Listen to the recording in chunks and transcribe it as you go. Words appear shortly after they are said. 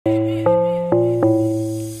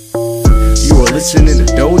listening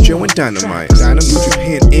to Dojo and Dynamite. New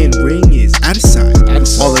Japan in ring is out of sight.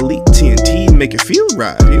 All Elite TNT make it feel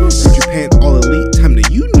right. New Japan All Elite, time to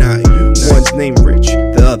unite. One's named Rich,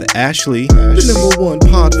 the other Ashley. The number one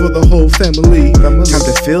pod for the whole family. Time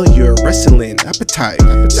to fill your wrestling appetite.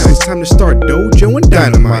 Now it's time to start Dojo and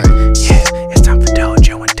Dynamite. Yeah, it's time for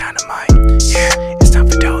Dojo and Dynamite. Yeah, it's time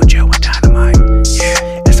for Dojo and Dynamite.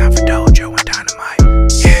 Yeah, it's time for Dojo and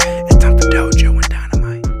Dynamite. Yeah, it's time for Dojo and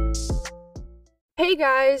Dynamite. Hey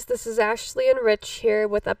guys, this is Ashley and Rich here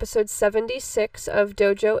with episode 76 of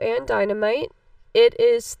Dojo and Dynamite. It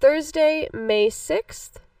is Thursday, May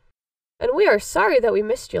 6th, and we are sorry that we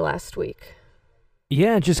missed you last week.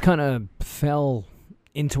 Yeah, it just kind of fell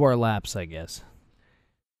into our laps, I guess.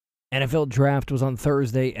 NFL draft was on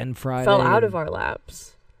Thursday and Friday. Fell out of our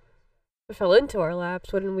laps. It fell into our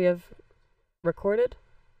laps. Wouldn't we have recorded?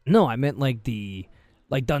 No, I meant like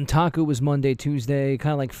Dontaku was Monday, Tuesday,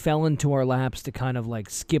 kind of like fell into our laps to kind of like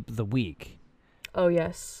skip the week. Oh,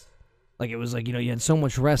 yes. Like it was like, you had so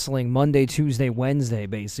much wrestling Monday, Tuesday, Wednesday,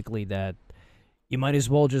 basically, that you might as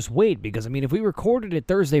well just wait. Because, I mean, if we recorded it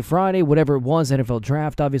Thursday, Friday, whatever it was, NFL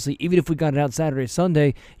draft, obviously, even if we got it out Saturday,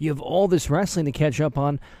 Sunday, you have all this wrestling to catch up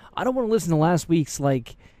on. I don't want to listen to last week's,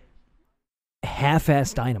 like,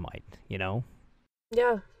 half-assed Dynamite,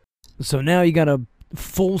 Yeah. So now you got a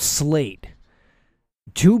full slate.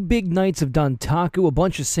 2 big nights of Dontaku, a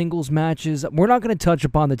bunch of singles matches. We're not going to touch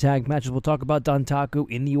upon the tag matches. We'll talk about Dontaku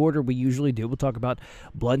in the order we usually do. We'll talk about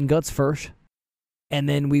Blood and Guts first, and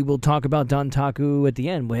then we will talk about Dontaku at the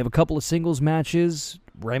end. We have a couple of singles matches,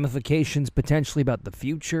 ramifications potentially about the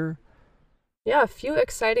future. Yeah, a few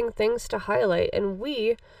exciting things to highlight, and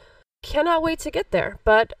we cannot wait to get there.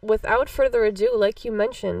 But without further ado, like you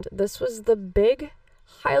mentioned, this was the big,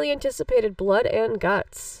 highly anticipated Blood and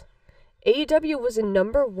Guts. AEW was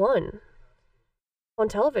number 1 on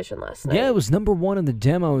television last night. Yeah, it was number 1 in the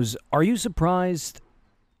demos. Are you surprised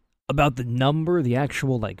about the number, the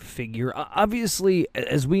actual figure? Obviously,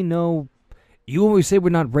 as we know, you always say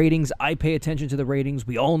we're not ratings. I pay attention to the ratings.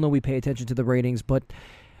 We all know we pay attention to the ratings, but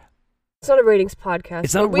it's not a ratings podcast.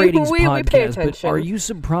 It's not a ratings podcast, we pay attention. But are you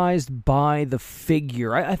surprised by the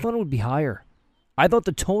figure? I thought it would be higher. I thought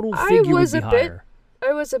the total figure would be higher.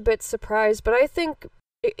 I was a bit surprised, but I think,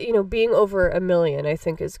 being over 1 million, I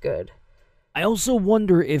think is good. I also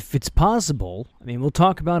wonder if it's possible. I mean, we'll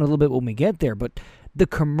talk about it a little bit when we get there, but the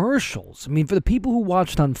commercials. I mean, for the people who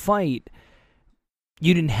watched on Fight,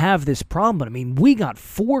 you didn't have this problem. But I mean, we got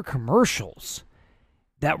 4 commercials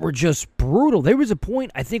that were just brutal. There was a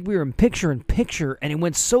point, I think we were in picture-in-picture, and it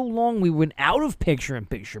went so long we went out of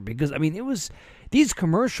picture-in-picture because, I mean, these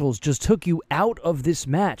commercials just took you out of this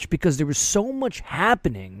match because there was so much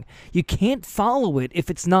happening. You can't follow it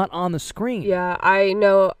if it's not on the screen. Yeah, I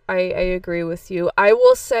know. I agree with you. I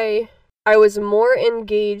will say I was more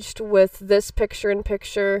engaged with this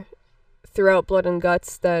picture-in-picture throughout Blood and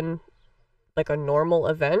Guts than like a normal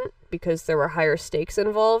event because there were higher stakes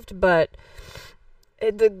involved, but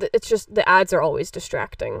it's just the ads are always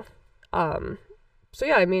distracting. So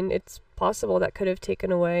yeah, I mean, it's possible that could have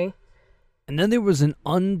taken away. And then there was an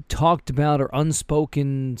untalked about or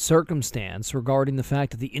unspoken circumstance regarding the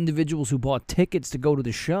fact that the individuals who bought tickets to go to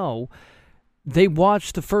the show, they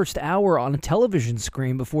watched the first hour on a television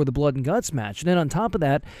screen before the Blood and Guts match. And then on top of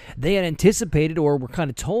that, they had anticipated or were kind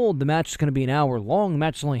of told the match is going to be an hour long. The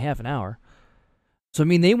match is only half an hour. So, I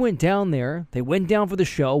mean, they went down there, they went down for the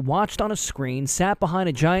show, watched on a screen, sat behind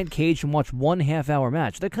a giant cage and watched 1 half-hour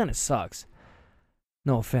match. That kind of sucks.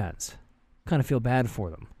 No offense. Kind of feel bad for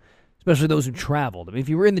them. Especially those who traveled. I mean, if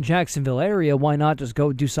you were in the Jacksonville area, why not just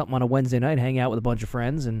go do something on a Wednesday night, hang out with a bunch of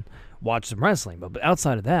friends, and watch some wrestling? But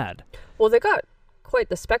outside of that... Well, they got quite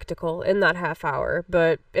the spectacle in that half hour,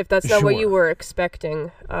 but if that's not what you were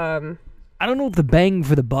expecting... I don't know if the bang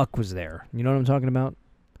for the buck was there. You know what I'm talking about?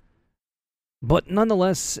 But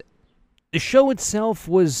nonetheless, the show itself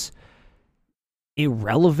was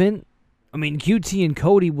irrelevant. I mean, QT and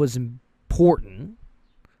Cody was important.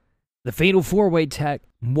 The Fatal 4-Way tag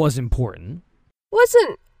was important.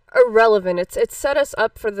 Wasn't irrelevant. It set us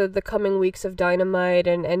up for the coming weeks of Dynamite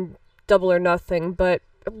and Double or Nothing, but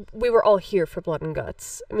we were all here for Blood and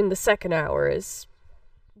Guts. I mean, the second hour is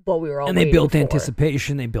what we were all and they waiting built for.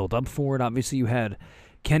 Anticipation. They built up for it. Obviously, you had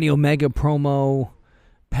Kenny Omega promo,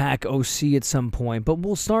 Pac OC at some point. But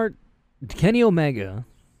we'll start Kenny Omega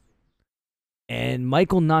and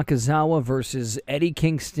Michael Nakazawa versus Eddie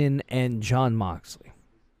Kingston and Jon Moxley.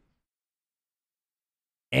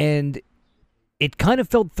 And it kind of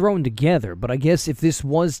felt thrown together, but I guess if this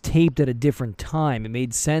was taped at a different time, it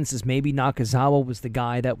made sense as maybe Nakazawa was the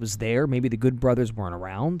guy that was there. Maybe the Good Brothers weren't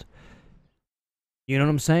around. You know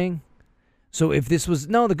what I'm saying? So if this was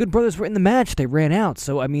the Good Brothers were in the match, they ran out.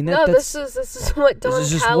 So I mean, this is what Don this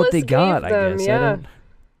is just Callis what they got. gave them. I guess. Yeah,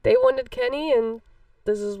 they wanted Kenny, and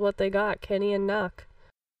this is what they got: Kenny and Knock.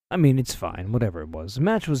 I mean, it's fine. Whatever it was, the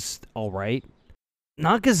match was all right.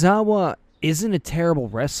 Nakazawa isn't a terrible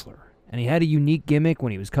wrestler, and he had a unique gimmick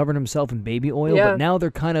when he was covering himself in baby oil. Yeah. But now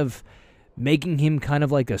they're kind of making him kind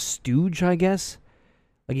of like a stooge, I guess.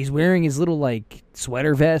 Like he's wearing his little like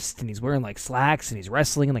sweater vest, and he's wearing like slacks, and he's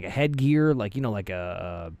wrestling in like a headgear, like like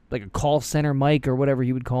a call center mic or whatever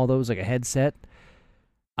you would call those, like a headset.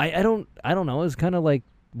 I don't know. It's kind of like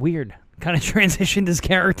weird. Kind of transitioned his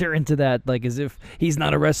character into that, like as if he's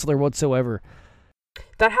not a wrestler whatsoever.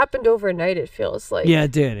 That happened overnight. It feels like. Yeah,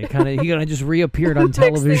 it did. He kind of just reappeared on Next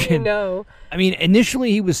thing television. you know. I mean,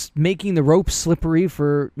 initially he was making the ropes slippery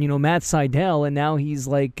for Matt Sydal, and now he's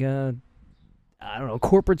like. I don't know,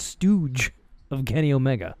 corporate stooge of Kenny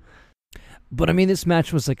Omega. But I mean, this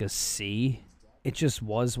match was like a C. It just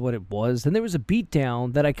was what it was. Then there was a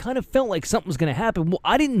beatdown that I kind of felt like something was going to happen. Well,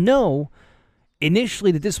 I didn't know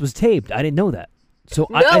initially that this was taped. I didn't know that. So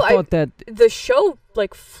I thought that the show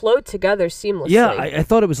like flowed together seamlessly. Yeah, I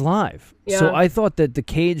thought it was live. Yeah. So I thought that the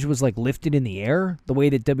cage was like lifted in the air the way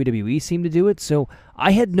that WWE seemed to do it. So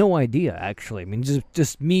I had no idea, actually. I mean,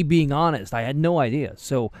 just me being honest, I had no idea.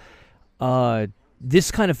 So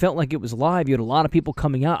this kind of felt like it was live. You had a lot of people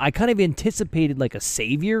coming out. I kind of anticipated like a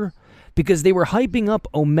savior because they were hyping up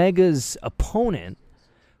Omega's opponent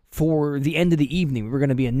for the end of the evening. We were going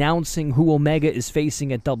to be announcing who Omega is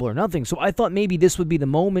facing at Double or Nothing. So I thought maybe this would be the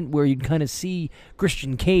moment where you'd kind of see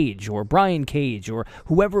Christian Cage or Brian Cage or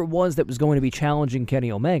whoever it was that was going to be challenging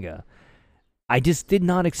Kenny Omega. I just did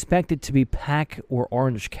not expect it to be Pac or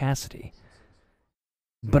Orange Cassidy.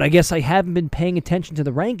 But I guess I haven't been paying attention to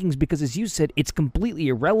the rankings because, as you said, it's completely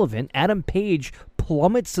irrelevant. Adam Page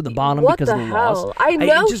plummets to the bottom because of the loss. I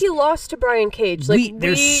know he lost to Brian Cage.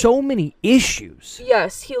 There's so many issues.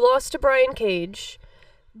 Yes, he lost to Brian Cage,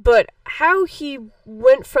 but how he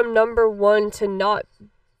went from number one to not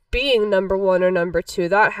being number one or number two,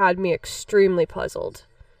 that had me extremely puzzled.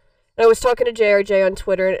 And I was talking to JRJ on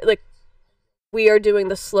Twitter, and we are doing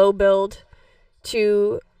the slow build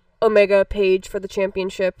to Omega Page for the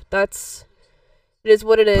championship. It is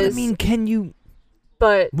what it is. But, I mean, can you...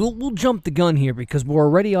 But... We'll jump the gun here because we're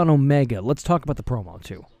already on Omega. Let's talk about the promo,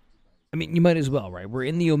 too. I mean, you might as well, right? We're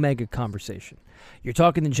in the Omega conversation. You're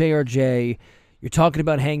talking to JRJ. You're talking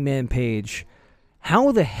about Hangman Page.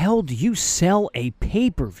 How the hell do you sell a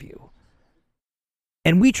pay-per-view?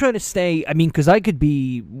 And we try to stay... I mean, because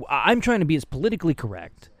I'm trying to be as politically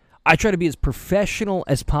correct. I try to be as professional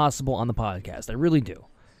as possible on the podcast. I really do.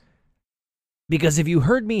 Because if you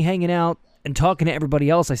heard me hanging out and talking to everybody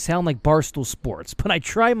else, I sound like Barstool Sports. But I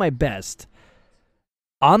try my best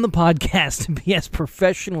on the podcast to be as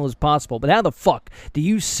professional as possible. But how the fuck do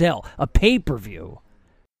you sell a pay-per-view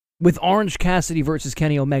with Orange Cassidy versus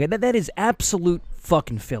Kenny Omega? That is absolute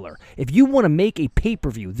fucking filler. If you want to make a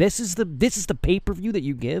pay-per-view, this is the pay-per-view that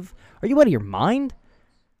you give? Are you out of your mind?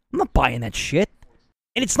 I'm not buying that shit.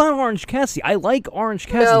 And it's not Orange Cassidy. I like Orange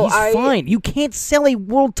Cassidy. No, He's fine. You can't sell a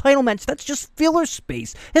world title match. That's just filler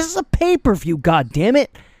space. This is a pay-per-view, goddammit.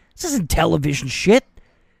 This isn't television shit.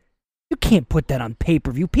 You can't put that on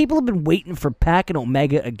pay-per-view. People have been waiting for Pac and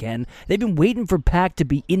Omega again. They've been waiting for Pac to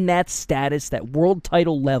be in that status, that world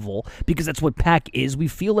title level, because that's what Pac is. We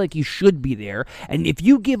feel like he should be there. And if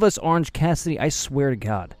you give us Orange Cassidy, I swear to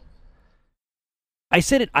God. I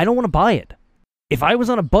said it. I don't want to buy it. If I was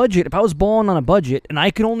on a budget, if I was balling on a budget, and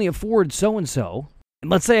I could only afford so-and-so,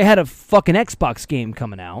 and let's say I had a fucking Xbox game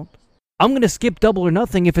coming out, I'm going to skip Double or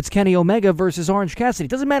Nothing if it's Kenny Omega versus Orange Cassidy.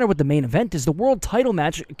 It doesn't matter what the main event is. The world title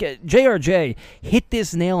match, JRJ hit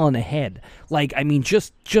this nail on the head.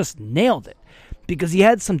 Just nailed it. Because he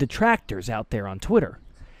had some detractors out there on Twitter.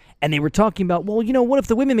 And they were talking about, well, what if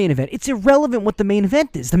the women main event? It's irrelevant what the main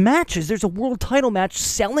event is. The matches, there's a world title match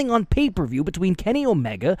selling on pay-per-view between Kenny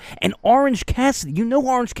Omega and Orange Cassidy. You know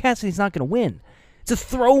Orange Cassidy's not going to win. It's a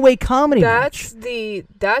throwaway comedy match.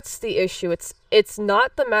 That's the issue. It's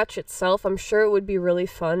not the match itself. I'm sure it would be really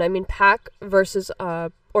fun. I mean, Pac versus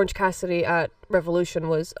Orange Cassidy at Revolution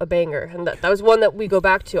was a banger, and that was one that we go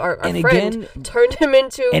back to. Our friend turned him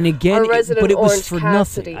into our resident but it was Orange for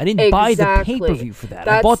Cassidy. Nothing. I didn't buy the pay-per-view for that.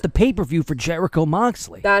 I bought the pay-per-view for Jericho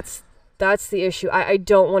Moxley. That's the issue. I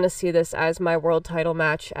don't want to see this as my world title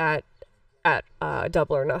match at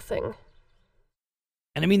Double or Nothing.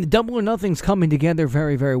 And I mean, the Double or Nothing's coming together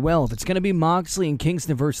very, very well. If it's going to be Moxley and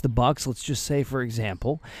Kingston versus the Bucks, let's just say, for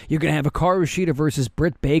example, you're going to have Hikaru Shida versus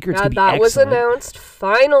Britt Baker. It's going to be excellent. That was announced,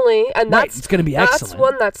 finally. And it's going to be excellent. That's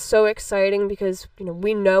one that's so exciting because,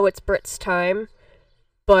 we know it's Britt's time.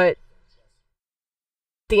 But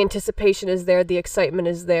the anticipation is there, the excitement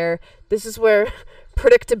is there. This is where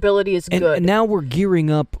predictability is good. And now we're gearing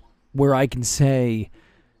up where I can say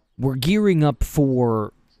we're gearing up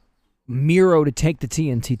for Miro to take the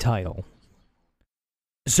TNT title.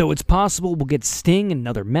 So it's possible we'll get Sting in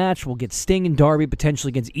another match. We'll get Sting and Darby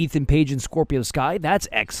potentially against Ethan Page and Scorpio Sky. That's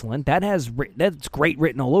excellent. That's great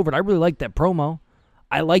written all over it. I really like that promo.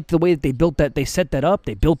 I like the way that they built that. They set that up.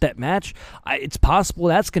 They built that match. It's possible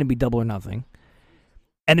that's going to be Double or Nothing.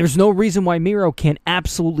 And there's no reason why Miro can't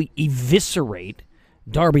absolutely eviscerate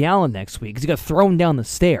Darby Allin next week because he got thrown down the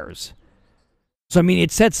stairs. So, I mean,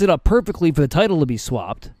 it sets it up perfectly for the title to be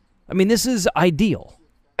swapped. I mean, this is ideal.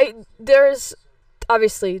 There's...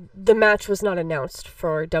 Obviously, the match was not announced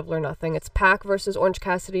for Double or Nothing. It's Pac versus Orange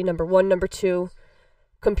Cassidy, number 1, number 2,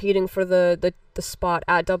 competing for the spot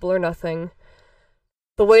at Double or Nothing.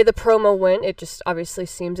 The way the promo went, it just obviously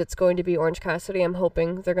seems it's going to be Orange Cassidy. I'm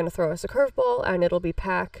hoping they're going to throw us a curveball, and it'll be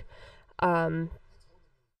Pac. Even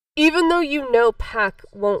though you know Pac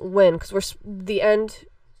won't win, because the end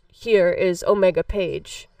here is Omega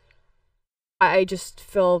Page. I just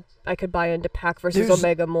feel I could buy into Pac versus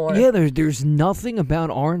Omega more. Yeah, there's nothing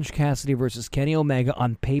about Orange Cassidy versus Kenny Omega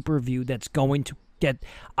on pay-per-view that's going to get...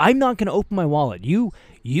 I'm not going to open my wallet. You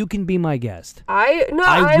can be my guest. I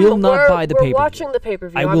will not buy the pay-per-view. We're watching the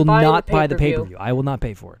pay-per-view. I will not buy the pay-per-view. I will not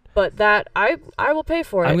pay for it. But that, I will pay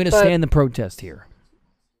for it. I'm going to stand the protest here.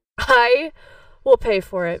 I will pay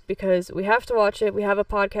for it because we have to watch it. We have a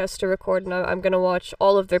podcast to record, and I'm going to watch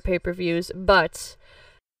all of their pay-per-views, but...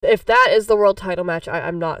 If that is the world title match,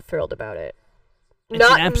 I'm not thrilled about it.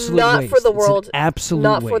 Not for the world. It's an absolute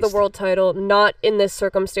not waste. For the world title. Not in this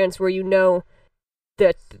circumstance where you know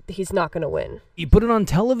that he's not going to win. You put it on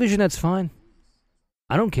television, that's fine.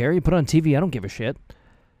 I don't care. You put it on TV, I don't give a shit.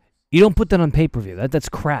 You don't put that on pay-per-view. That's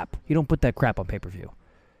crap. You don't put that crap on pay-per-view.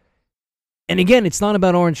 And again, it's not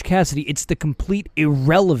about Orange Cassidy. It's the complete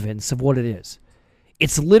irrelevance of what it is.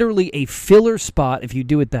 It's literally a filler spot if you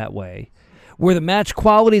do it that way, where the match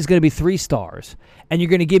quality is going to be 3 stars, and you're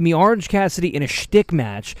going to give me Orange Cassidy in a shtick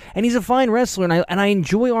match, and he's a fine wrestler, and I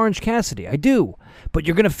enjoy Orange Cassidy, I do, but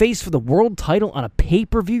you're going to face for the world title on a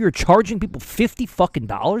pay-per-view you're charging people $50 fucking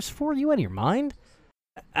for? Are you out of your mind?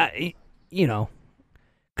 You know,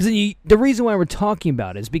 because the reason why we're talking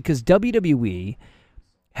about it is because WWE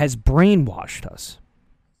has brainwashed us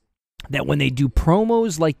that when they do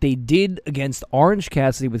promos like they did against Orange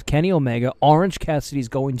Cassidy with Kenny Omega, Orange Cassidy's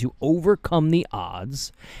going to overcome the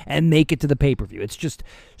odds and make it to the pay-per-view. It's just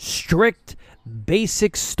strict,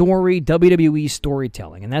 basic story, WWE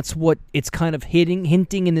storytelling. And that's what it's kind of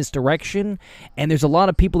hinting in this direction. And there's a lot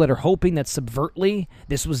of people that are hoping that subvertly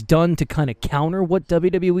this was done to kind of counter what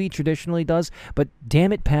WWE traditionally does. But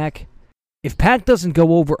damn it, Pac. If Pac doesn't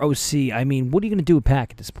go over OC, I mean, what are you going to do with Pac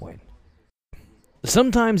at this point?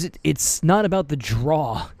 Sometimes it's not about the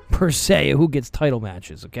draw, per se, who gets title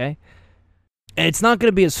matches, okay? And it's not going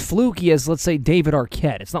to be as fluky as, let's say, David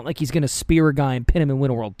Arquette. It's not like he's going to spear a guy and pin him and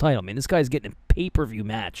win a world title. I mean, this guy's getting a pay-per-view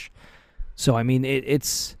match. So, I mean,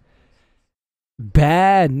 it's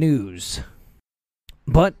bad news.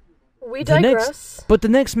 But we digress. But the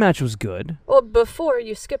next match was good. Well, before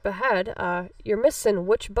you skip ahead, you're missing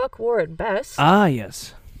which Buck wore it best. Ah,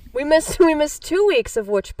 yes. We missed 2 weeks of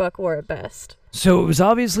which Buck wore it best. So it was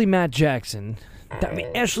obviously Matt Jackson. I mean,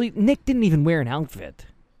 actually, Nick didn't even wear an outfit.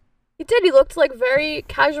 He did. He looked like very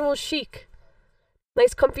casual chic.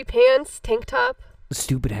 Nice comfy pants, tank top. The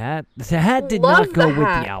stupid hat. The hat did not go with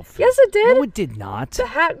the outfit. Yes, it did. No, it did not. The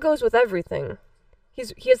hat goes with everything.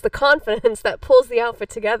 He has the confidence that pulls the outfit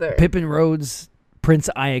together. Pippin Rhodes, Prince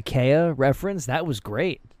Iaukea reference. That was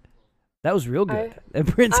great. That was real good.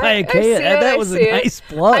 Prince Iaukea. That was a nice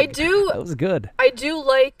plug. I do. That was good. I do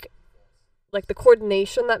like the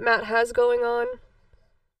coordination that Matt has going on.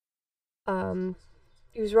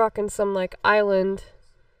 He was rocking some like island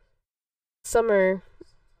summer.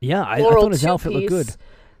 Yeah, I thought his outfit looked good.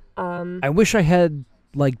 I wish I had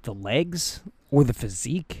like the legs or the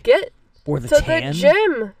physique. Get or the to tan. The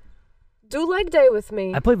gym. Do leg day with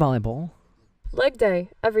me. I play volleyball. Leg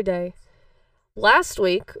day every day. Last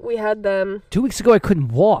week we had them. 2 weeks ago I couldn't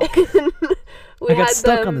walk. I got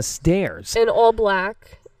stuck on the stairs. In all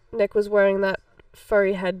black. Nick was wearing that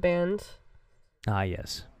furry headband. Ah,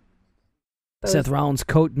 yes. Seth Rollins'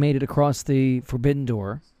 coat made it across the forbidden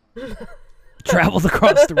door. Traveled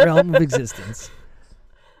across the realm of existence.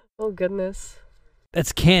 Oh, goodness.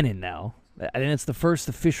 That's canon now. I think it's the first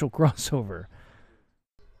official crossover.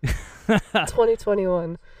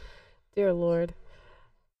 2021. Dear Lord.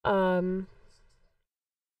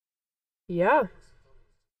 Yeah.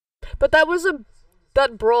 But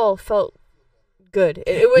that brawl felt good.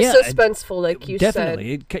 It was Yeah, suspenseful, like you said.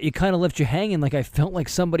 Definitely. It kind of left you hanging. Like, I felt like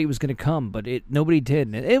somebody was going to come, but nobody did.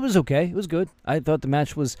 And it was okay. It was good. I thought the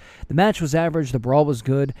match was average. The brawl was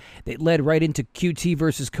good. They led right into QT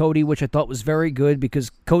versus Cody, which I thought was very good because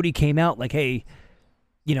Cody came out like, hey,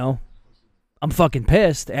 I'm fucking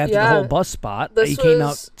pissed after the whole bus spot. He came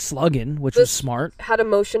out slugging, which was smart. Had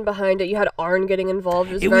emotion behind it. You had Arn getting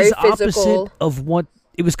involved. It was very physical. Opposite of what.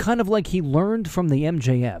 It was kind of like he learned from the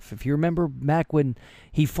MJF. If you remember back when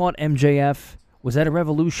he fought MJF, was that a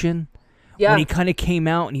Revolution? Yeah. When he kind of came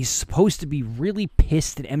out and he's supposed to be really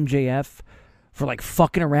pissed at MJF for like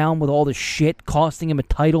fucking around with all the shit, costing him a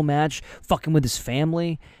title match, fucking with his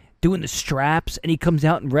family, doing the straps, and he comes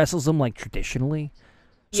out and wrestles him like traditionally.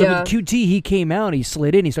 So with QT, he came out, he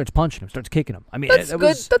slid in, he starts punching him, starts kicking him. I mean, that's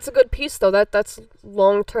good. That's a good piece, though. That's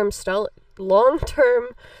long-term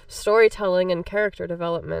storytelling and character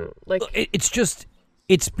development. Like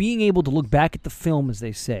it's being able to look back at the film, as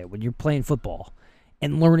they say, when you're playing football,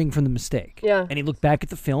 and learning from the mistake. Yeah. And he looked back at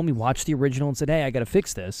the film, he watched the original, and said, "Hey, I got to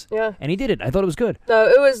fix this." Yeah. And he did it. I thought it was good. No,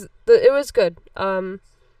 it was good.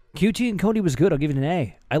 QT and Cody was good. I'll give it an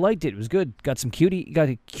A. I liked it. It was good. Got a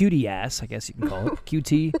cutie ass, I guess you can call it.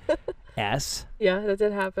 QT ass. Yeah, that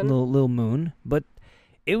did happen. Little moon. But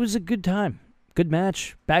it was a good time. Good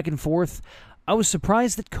match. Back and forth. I was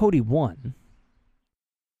surprised that Cody won.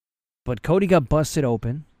 But Cody got busted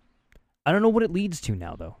open. I don't know what it leads to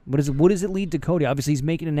now, though. What does it lead to Cody? Obviously, he's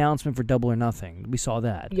making an announcement for Double or Nothing. We saw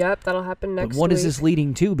that. Yep, that'll happen next week. But what is this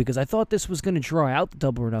leading to? Because I thought this was going to draw out the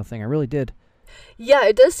Double or Nothing. I really did. Yeah,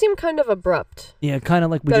 it does seem kind of abrupt. Yeah, kind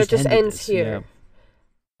of like we that just it just ended ends this. here.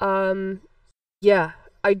 Yeah,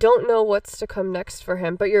 I don't know what's to come next for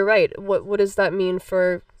him, but you're right. What does that mean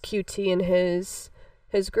for QT and his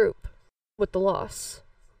group with the loss?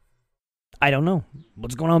 I don't know.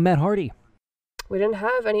 What's going on with Matt Hardy? We didn't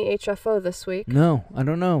have any HFO this week. No, I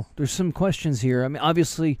don't know. There's some questions here. I mean,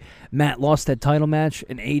 obviously, Matt lost that title match,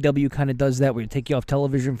 and AEW kind of does that where you take you off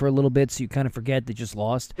television for a little bit so you kind of forget they just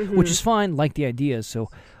lost, which is fine. Like the idea. So,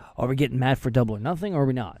 are we getting Matt for Double or Nothing, or are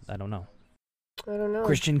we not? I don't know. I don't know.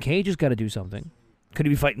 Christian Cage has got to do something. Could he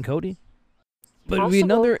be fighting Cody? But Possible. it'd be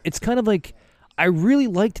another. It's kind of like I really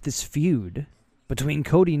liked this feud between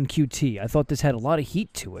Cody and QT. I thought this had a lot of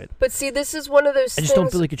heat to it. But see, this is one of those things. I just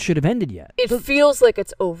don't feel like it should have ended yet. It feels like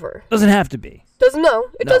it's over. Doesn't have to be.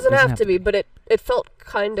 It doesn't have to be, but it felt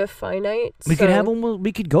kind of finite. We could have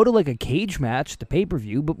we could go to like a cage match, the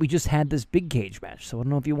pay-per-view, but we just had this big cage match. So I don't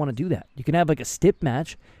know if you want to do that. You can have like a stip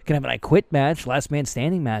match. You can have an I Quit match, last man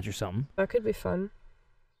standing match or something. That could be fun.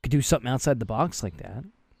 Could do something outside the box like that.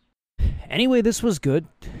 Anyway, this was good.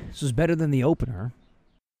 This was better than the opener.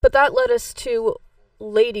 But that led us to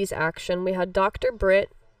ladies action. We had Dr. Britt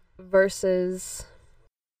versus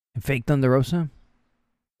Fake Thunder Rosa?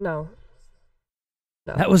 No.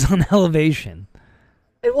 That was on Elevation.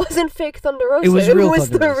 It wasn't Fake Thunder Rosa. It was the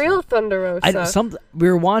Rosa. real Thunder Rosa. We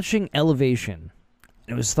were watching Elevation.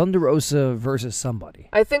 It was Thunder Rosa versus somebody.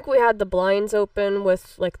 I think we had the blinds open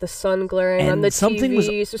with like the sun glaring on the something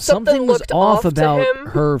TV. Was, something was looked off to about him.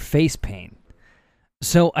 her face paint.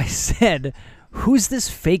 So I said, "Who's this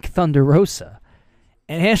fake Thunder Rosa?"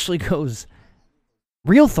 And Ashley goes,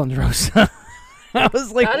 "Real Thunder Rosa." I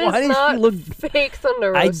was like, that "Why does she look fake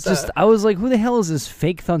Thunder Rosa?" I was like, "Who the hell is this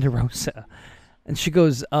fake Thunder Rosa?" And she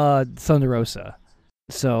goes, "Thunder Rosa."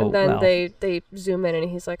 So and then they zoom in and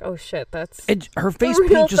he's like, "Oh shit, that's her face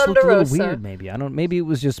paint just looked a little weird." Maybe it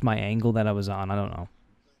was just my angle that I was on. I don't know.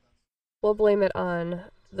 We'll blame it on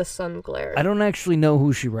the sun glare. I don't actually know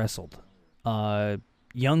who she wrestled.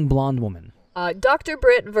 Young blonde woman. Dr.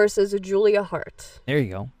 Britt versus Julia Hart. There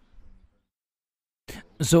you go.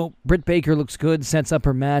 So Britt Baker looks good, sets up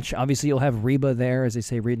her match. Obviously, you'll have Reba there, as they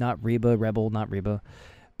say, not Reba, Rebel, not Reba.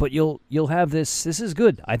 But you'll have this. This is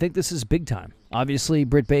good. I think this is big time. Obviously,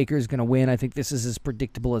 Britt Baker is going to win. I think this is as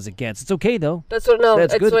predictable as it gets. It's okay though. That's what. No,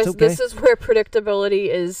 that's good. It's okay. This is where predictability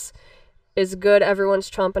is good. Everyone's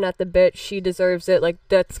chomping at the bit. She deserves it. Like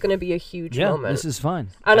that's going to be a huge moment. Yeah, this is fine.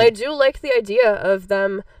 And I do like the idea of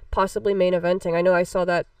them possibly main eventing. I know I saw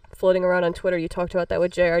that floating around on Twitter. You talked about that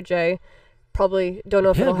with JRJ. Probably don't know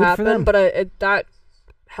if it'll happen, but that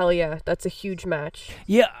hell yeah, that's a huge match.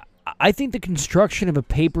 Yeah. I think the construction of a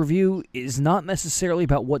pay-per-view is not necessarily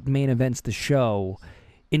about what main events the show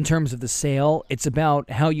in terms of the sale. It's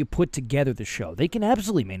about how you put together the show. They can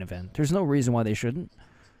absolutely main event. There's no reason why they shouldn't.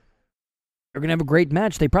 They're going to have a great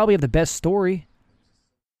match. They probably have the best story,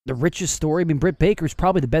 the richest story. I mean, Britt Baker's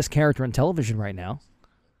probably the best character on television right now.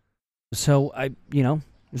 So,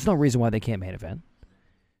 there's no reason why they can't main event.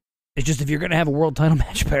 It's just if you're going to have a world title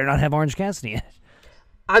match, better not have Orange Cassidy in it.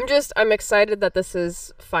 I'm excited that this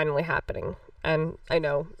is finally happening. and I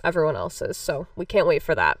know everyone else is, so we can't wait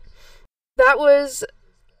for that. That was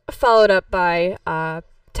followed up by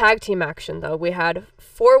tag team action, though. We had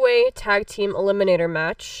 4-way tag team eliminator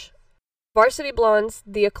match. Varsity Blondes,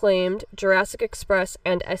 The Acclaimed, Jurassic Express,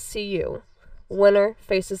 and SCU. Winner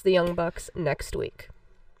faces the Young Bucks next week.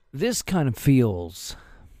 This kind of feels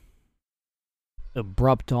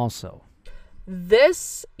abrupt also.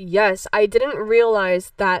 This, yes, I didn't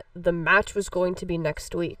realize that the match was going to be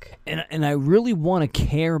next week. And I really want to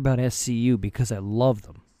care about SCU because I love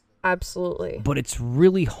them. Absolutely. But it's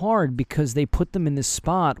really hard because they put them in this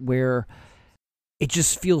spot where it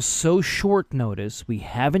just feels so short notice. We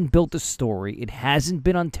haven't built a story. It hasn't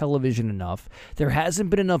been on television enough. There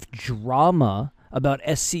hasn't been enough drama about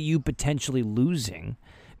SCU potentially losing.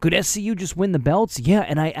 Could SCU just win the belts? Yeah,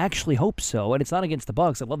 and I actually hope so. And it's not against the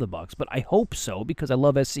Bucks. I love the Bucks, but I hope so because I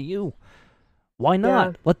love SCU. Why not?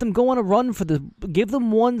 Yeah. Let them go on a run for the... Give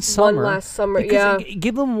them one summer. One last summer, because yeah.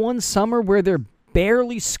 Give them one summer where they're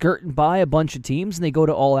barely skirting by a bunch of teams and they go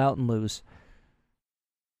to All Out and lose.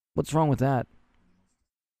 What's wrong with that?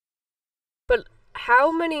 But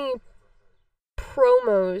how many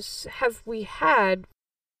promos have we had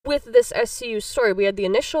with this SCU story? We had the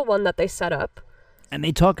initial one that they set up. And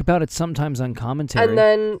they talk about it sometimes on commentary. And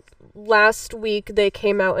then last week they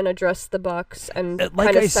came out and addressed the Bucks and like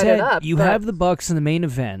kind of I set said, it up. You have the Bucks in the main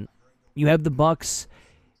event. You have the Bucks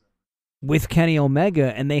with Kenny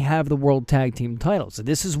Omega, and they have the World Tag Team titles. So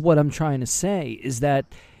this is what I'm trying to say, is that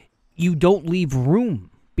you don't leave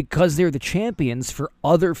room because they're the champions for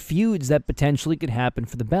other feuds that potentially could happen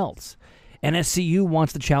for the belts. And SCU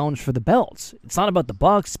wants the challenge for the belts. It's not about the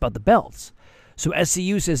Bucks, it's about the belts. So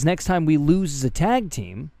SCU says next time we lose as a tag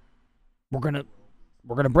team, we're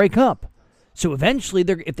gonna break up. So eventually,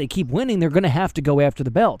 if they keep winning, they're gonna have to go after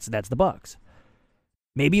the belts. That's the Bucks.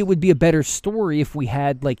 Maybe it would be a better story if we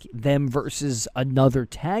had like them versus another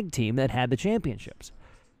tag team that had the championships.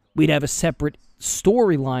 We'd have a separate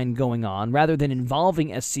storyline going on rather than involving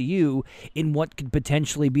SCU in what could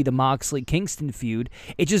potentially be the Moxley-Kingston feud.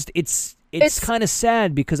 It's kind of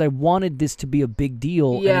sad because I wanted this to be a big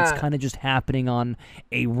deal, and it's kind of just happening on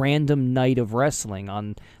a random night of wrestling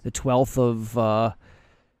on the 12th of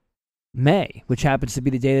May, which happens to be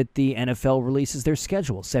the day that the NFL releases their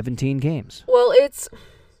schedule, 17 games. Well, it's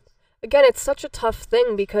such a tough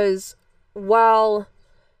thing because while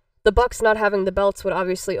the Bucks not having the belts would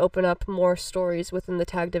obviously open up more stories within the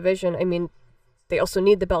tag division, I mean, they also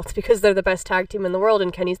need the belts because they're the best tag team in the world,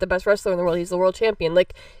 and Kenny's the best wrestler in the world. He's the world champion.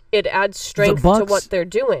 Like, it adds strength to what they're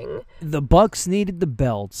doing. The Bucks needed the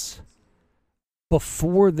belts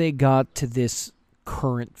before they got to this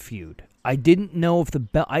current feud. I didn't know if the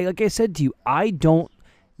belt... like I said to you, I don't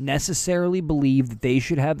necessarily believe that they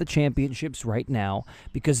should have the championships right now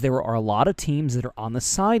because there are a lot of teams that are on the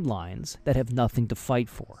sidelines that have nothing to fight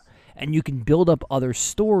for. And you can build up other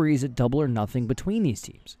stories at Double or Nothing between these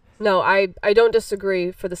teams. No, I don't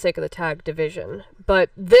disagree for the sake of the tag division. But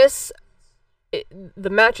the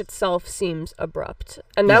match itself seems abrupt.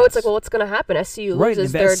 And now it's like, well, what's going to happen? SCU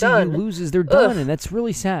loses, they're done. SCU loses, they're done, and that's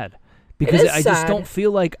really sad. Because I just don't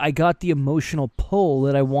feel like I got the emotional pull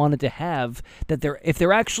that I wanted to have. That if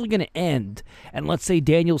they're actually going to end, and let's say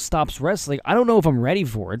Daniel stops wrestling, I don't know if I'm ready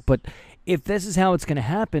for it, but if this is how it's going to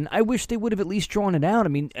happen, I wish they would have at least drawn it out. I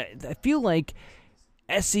mean, I feel like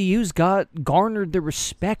SCU's garnered the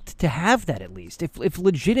respect to have that at least. If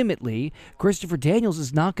legitimately Christopher Daniels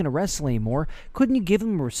is not going to wrestle anymore, couldn't you give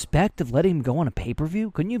him a respect of letting him go on a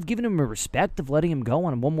pay-per-view? Couldn't you have given him a respect of letting him go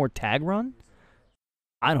on one more tag run?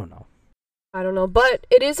 I don't know. But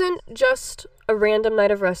it isn't just a random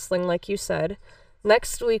night of wrestling, like you said.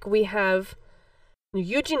 Next week we have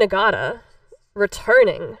Yuji Nagata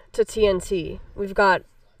returning to TNT. We've got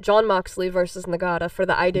Jon Moxley versus Nagata for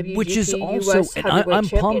the IWGP Which is also, US Heavyweight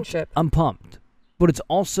Championship. I'm pumped. But it's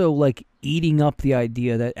also like eating up the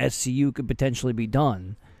idea that SCU could potentially be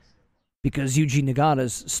done because Yuji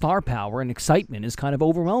Nagata's star power and excitement has kind of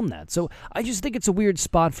overwhelmed that. So I just think it's a weird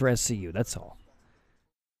spot for SCU, that's all.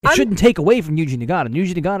 It shouldn't take away from Yuji Nagata.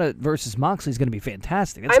 Yuji Nagata versus Moxley is going to be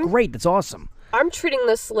fantastic. That's great. That's awesome. I'm treating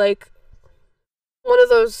this like one of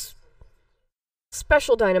those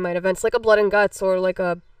special Dynamite events, like a Blood and Guts or like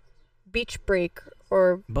a Beach Break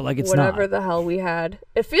or whatever the hell we had.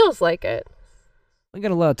 It feels like it. We got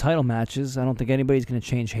a lot of title matches. I don't think anybody's going to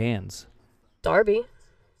change hands. Darby.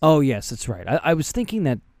 Oh, yes, that's right. I was thinking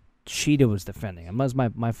that Shida was defending. It was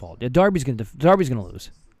my fault. Yeah, Darby's going to lose.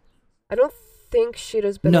 I don't think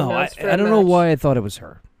Shida's been announced for a I don't match. know why I thought it was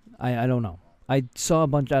her. I don't know. I saw a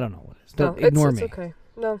bunch. I don't know what it is. Ignore me. It's okay.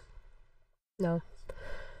 No.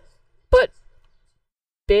 But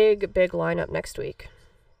big lineup next week.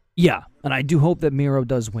 Yeah, and I do hope that Miro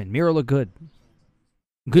does win. Miro looked good.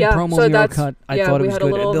 Good Yeah, promo so Miro that's- cut. I yeah, thought it we was had a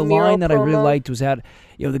good. little The Miro line that I really promo. liked was that,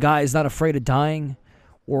 the guy is not afraid of dying,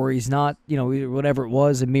 or he's not, whatever it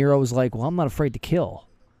was, and Miro was like, well, I'm not afraid to kill.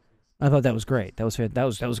 I thought that was great. That was great.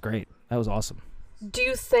 That was awesome. Do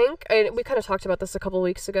you think, and we kind of talked about this a couple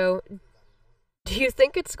weeks ago, do you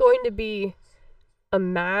think it's going to be a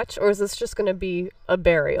match, or is this just going to be a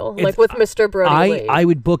burial, like with Mr. Brody Lee? I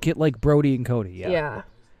would book it like Brody and Cody, Yeah.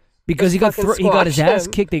 Because Just he fucking got his squash ass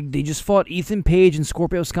him. kicked. They just fought Ethan Page and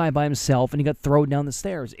Scorpio Sky by himself, and he got thrown down the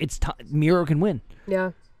stairs. It's time. Miro can win.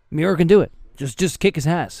 Yeah. Miro can do it. Just kick his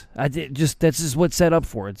ass. That's just what's set up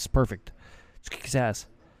for. It's perfect. Just kick his ass.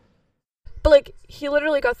 But, like, he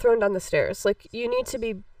literally got thrown down the stairs. Like, you need to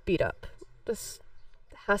be beat up. This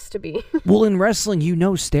has to be. Well, in wrestling,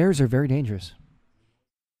 stairs are very dangerous.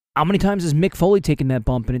 How many times has Mick Foley taken that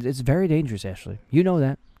bump? And it's very dangerous, Ashley. You know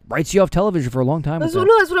that. Writes you off television for a long time. That's with what,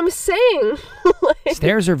 that. no, that's what I'm saying. Like,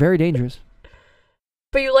 Stairs are very dangerous.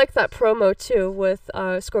 but you like that promo, too, with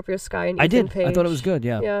Scorpio Sky and Ethan I did. Page. I thought it was good,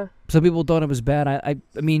 yeah. Yeah. Some people thought it was bad. I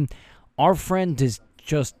mean, our friend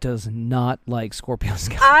just does not like Scorpio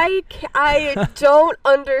Sky. I don't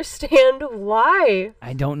understand why.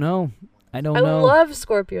 I don't know. I don't I know. love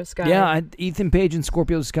Scorpio Sky. Yeah, Ethan Page and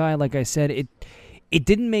Scorpio Sky, like I said, it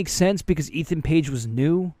didn't make sense because Ethan Page was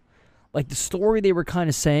new. Like, the story they were kind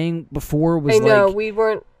of saying before was I know, like... we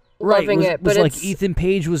weren't Right, loving it, was but like it's... Ethan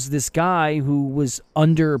Page was this guy who was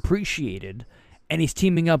underappreciated, and he's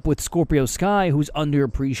teaming up with Scorpio Sky, who's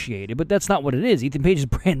underappreciated. But that's not what it is. Ethan Page is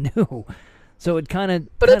brand new, so it kind of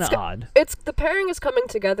odd. It's the pairing is coming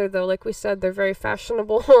together though. Like we said, they're very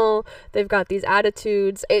fashionable. They've got these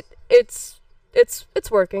attitudes. It's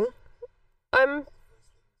working.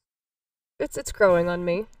 It's growing on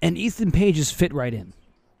me. And Ethan Page is fit right in.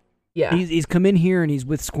 Yeah. He's come in here and he's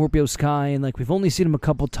with Scorpio Sky, and like we've only seen him a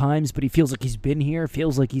couple times, but he feels like he's been here.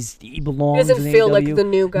 Feels like he belongs. He doesn't in feel AEW. like the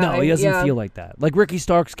new guy. No, he doesn't Yeah. feel like that. Like Ricky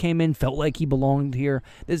Starks came in, felt like he belonged here.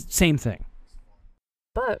 It's the same thing.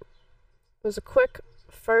 But it was a quick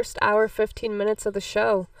first hour, 15 minutes of the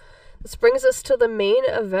show. This brings us to the main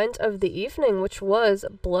event of the evening, which was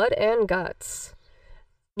Blood and Guts.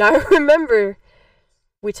 Now, I remember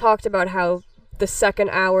we talked about how the second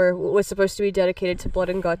hour was supposed to be dedicated to Blood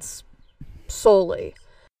and Guts solely.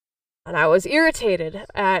 And I was irritated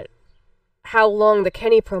at how long the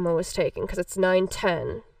Kenny promo was taking, because it's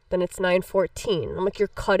 9:10, then it's 9:14. I'm like, you're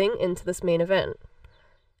cutting into this main event.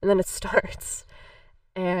 And then it starts.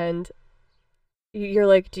 And you're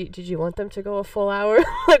like, did you want them to go a full hour?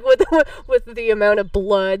 Like with the amount of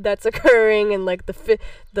blood that's occurring and like the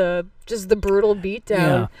brutal beatdown.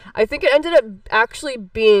 Yeah. I think it ended up actually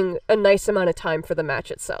being a nice amount of time for the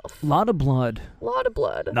match itself. A lot of blood. A lot of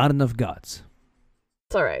blood. Not enough guts.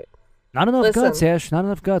 It's all right. Not enough Listen. guts, Ash. Not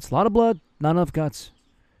enough guts. A lot of blood. Not enough guts.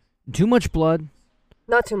 Too much blood.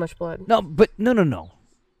 Not too much blood. No, but no.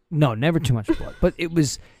 No, never too much blood. But it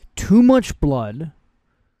was too much blood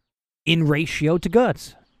in ratio to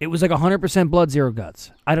guts. It was like 100% blood, 0 guts.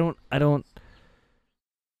 I don't.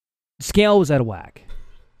 Scale was out of whack.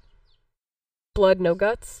 Blood, no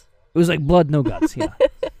guts. It was like blood, no guts. Yeah.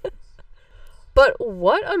 But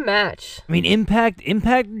what a match. I mean, Impact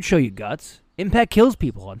would show you guts. Impact kills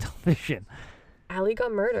people on television. Ali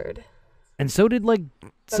got murdered. And so did like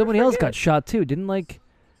somebody else got forget. shot too. Didn't like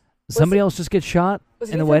somebody else just get shot Was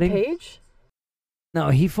in it the Ethan wedding? Page? No,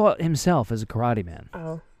 he fought himself as a karate man.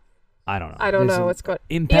 Oh. I don't know. I don't There's know a- what's going on.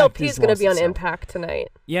 Impact ELP's has going to lost be on itself. Impact tonight.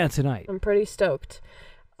 Yeah, tonight. I'm pretty stoked.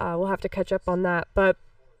 We'll have to catch up on that. But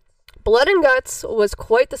Blood and Guts was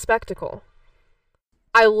quite the spectacle.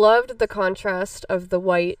 I loved the contrast of the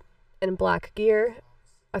white and black gear.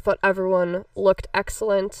 I thought everyone looked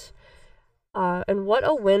excellent. And what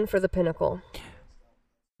a win for the Pinnacle.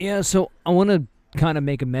 Yeah, so I want to kind of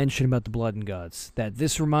make a mention about the Blood and Guts, that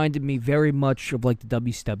this reminded me very much of like the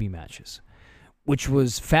WCW matches, which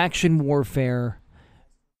was faction warfare,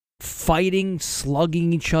 fighting,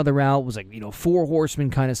 slugging each other out, was like, 4 horsemen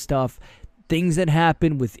kind of stuff. Things that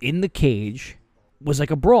happened within the cage was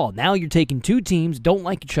like a brawl. Now you're taking 2 teams, don't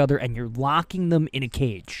like each other, and you're locking them in a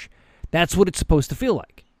cage. That's what it's supposed to feel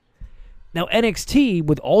like. Now, NXT,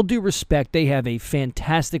 with all due respect, they have a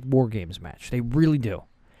fantastic War Games match. They really do.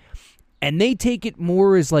 And they take it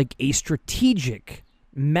more as like a strategic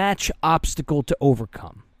match obstacle to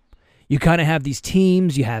overcome. You kind of have these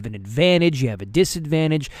teams, you have an advantage, you have a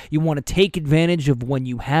disadvantage. You want to take advantage of when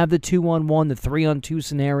you have the 2-on-1, the 3-on-2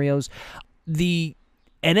 scenarios. The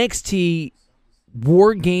NXT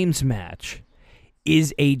War Games match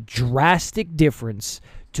is a drastic difference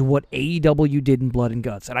to what AEW did in Blood and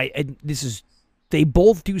Guts. And they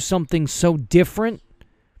both do something so different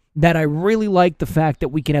that I really like the fact that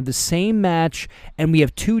we can have the same match and we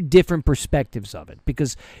have two different perspectives of it,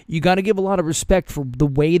 because you got to give a lot of respect for the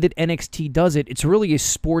way that NXT does it. It's really a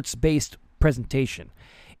sports-based presentation.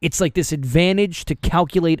 It's like this advantage to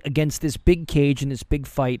calculate against this big cage and this big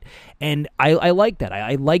fight, and I like that.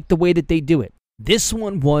 I like the way that they do it. This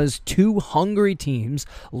one was two hungry teams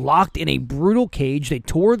locked in a brutal cage. They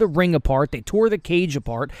tore the ring apart. They tore the cage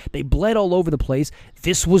apart. They bled all over the place.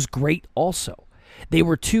 This was great also.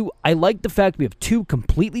 I like the fact we have two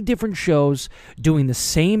completely different shows doing the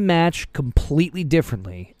same match completely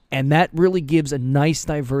differently, and that really gives a nice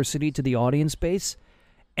diversity to the audience base.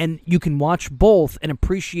 And you can watch both and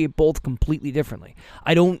appreciate both completely differently.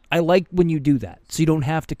 I like when you do that, so you don't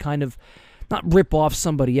have to kind of not rip off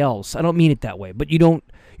somebody else. I don't mean it that way, but you're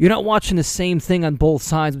not watching the same thing on both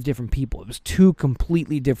sides with different people. It was two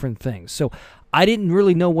completely different things. So I didn't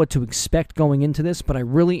really know what to expect going into this, but I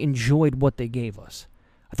really enjoyed what they gave us.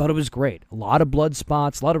 I thought it was great. A lot of blood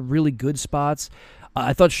spots, a lot of really good spots.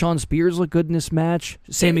 I thought Shawn Spears looked good in this match.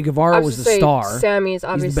 Sammy Guevara was the star. Sammy's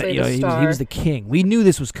obviously the star. He was the king. We knew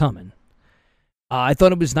this was coming. I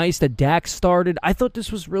thought it was nice that Dax started. I thought this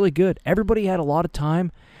was really good. Everybody had a lot of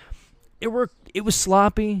time. It was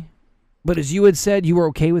sloppy, but as you had said, you were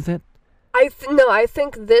okay with it? I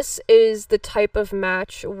think this is the type of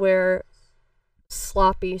match where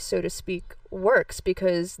sloppy, so to speak, works,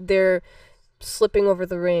 because they're slipping over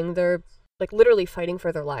the ring. They're like literally fighting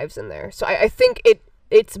for their lives in there. So I think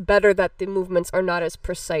it's better that the movements are not as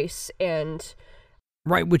precise and...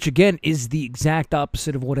 Right, which again is the exact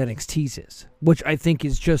opposite of what NXT's is, which I think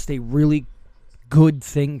is just a really good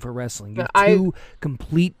thing for wrestling. You have two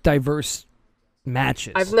complete, diverse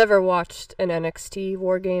matches. I've never watched an NXT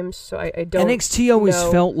War Games, so I don't NXT always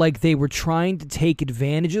felt like they were trying to take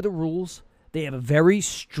advantage of the rules. They have a very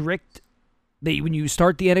strict... when you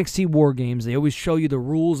start the NXT War Games, they always show you the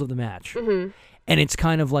rules of the match. Mm-hmm. And it's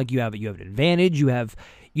kind of like you have an advantage. You have,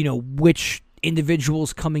 which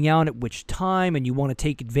individuals coming out at which time, and you want to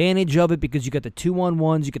take advantage of it because you got the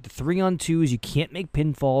 2-on-1s, you got the 3-on-2s, you can't make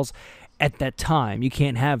pinfalls at that time. You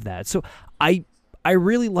can't have that. So I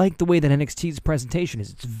really like the way that NXT's presentation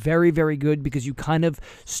is. It's very, very good because you kind of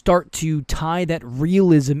start to tie that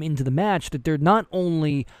realism into the match, that they're not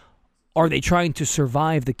only are they trying to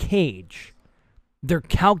survive the cage, they're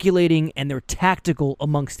calculating and they're tactical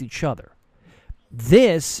amongst each other.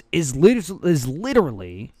 This is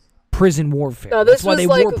literally prison warfare. No, this That's why was they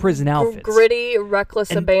wore prison outfits. Gritty,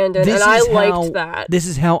 reckless abandon, and I liked that. This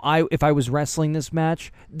is how if I was wrestling this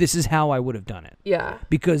match, this is how I would have done it. Yeah.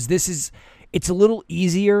 Because it's a little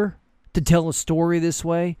easier to tell a story this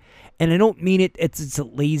way, and I don't mean it's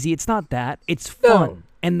lazy. It's not that. It's fun. No.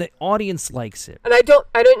 And the audience likes it. And I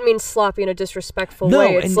don't mean sloppy in a disrespectful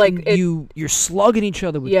way. It's you're slugging each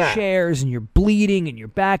other with chairs, and you're bleeding, and you're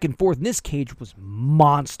back and forth. And this cage was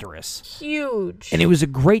monstrous, huge, and it was a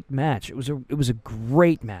great match. It was a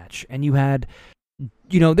great match, and you had,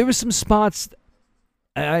 there was some spots.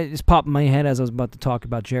 I just popped in my head as I was about to talk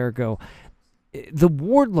about Jericho. The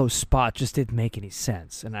Wardlow spot just didn't make any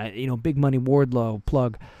sense, and Big Money Wardlow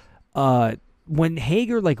plug. When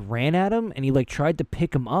Hager ran at him and he tried to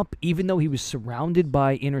pick him up, even though he was surrounded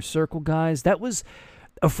by Inner Circle guys, that was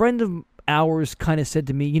a friend of ours kind of said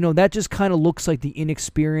to me, that just kind of looks like the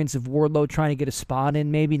inexperience of Wardlow trying to get a spot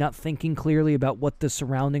in, maybe not thinking clearly about what the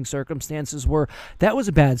surrounding circumstances were. That was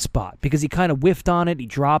a bad spot because he kind of whiffed on it. He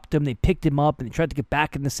dropped him. They picked him up and they tried to get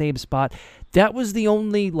back in the same spot. That was the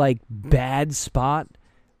only bad spot,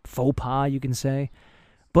 faux pas, you can say.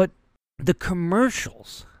 But the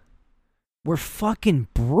commercials were fucking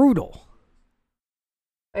brutal.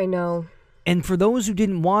 I know. And for those who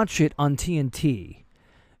didn't watch it on TNT,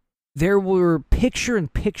 there were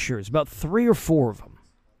picture-in-pictures, about 3 or 4 of them.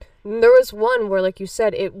 There was one where, like you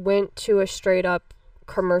said, it went to a straight-up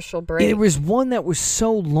commercial break. There was one that was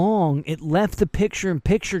so long, it left the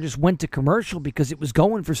picture-in-picture, just went to commercial because it was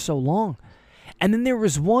going for so long. And then there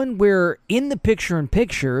was one where in the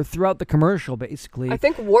picture-in-picture, throughout the commercial, basically... I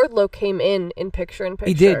think Wardlow came in picture-in-picture.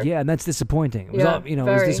 He did, yeah, and that's disappointing. It was, it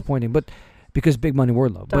was disappointing, but because Big Money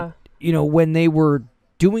Wardlow. Duh. But, when they were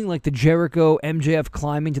doing, the Jericho MJF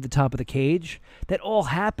climbing to the top of the cage, that all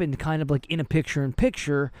happened kind of, in a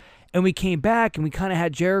picture-in-picture, and we came back, and we kind of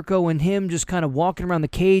had Jericho and him just kind of walking around the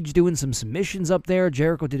cage, doing some submissions up there.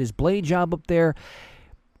 Jericho did his blade job up there.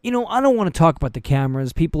 I don't want to talk about the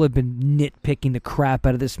cameras. People have been nitpicking the crap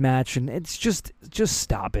out of this match, and it's just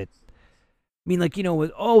stop it. I mean,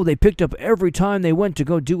 they picked up every time they went to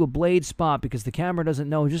go do a blade spot because the camera doesn't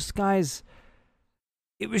know. Just, guys,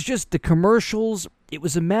 it was just the commercials. It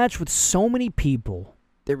was a match with so many people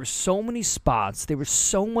There were so many spots. There was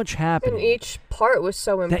so much And happening. each part was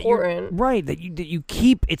so that you're- important. right, that you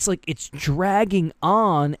keep, it's like it's dragging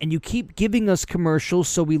on, and you keep giving us commercials,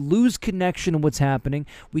 so we lose connection to what's happening.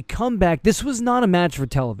 We come back. This was not a match for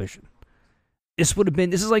television. This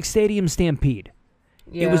is like Stadium Stampede.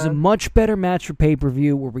 Yeah. It was a much better match for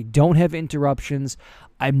pay-per-view where we don't have interruptions.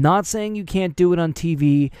 I'm not saying you can't do it on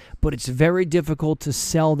TV, but it's very difficult to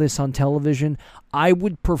sell this on television. I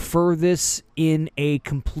would prefer this in a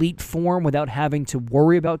complete form without having to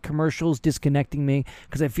worry about commercials disconnecting me,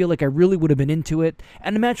 because I feel like I really would have been into it.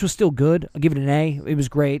 And the match was still good. I'll give it an A. It was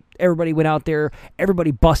great. Everybody went out there.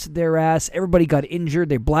 Everybody busted their ass. Everybody got injured.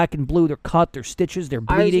 They're black and blue. They're cut. They're stitches. They're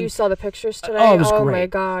bleeding. You saw the pictures today? Oh, it was my great.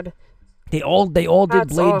 God. They all did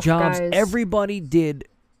Hats blade off, jobs. guys. Everybody did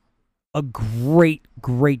a great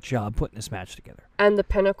job putting this match together. And the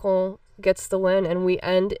Pinnacle gets the win, and we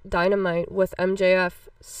end Dynamite with MJF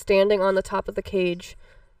standing on the top of the cage,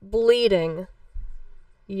 bleeding,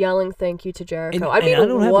 yelling thank you to Jericho. And I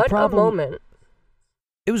don't have a what problem- moment.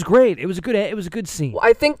 It was great. It was a good scene. Well,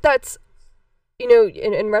 I think that's,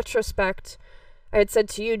 in retrospect, I had said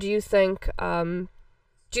to you, do you think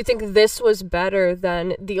this was better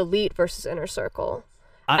than the Elite versus Inner Circle?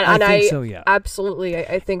 I think so, yeah. Absolutely,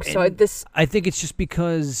 I think so. And I think it's just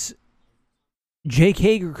because Jake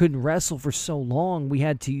Hager couldn't wrestle for so long.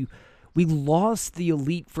 We lost the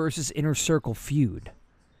Elite versus Inner Circle feud.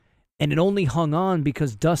 And it only hung on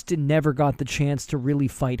because Dustin never got the chance to really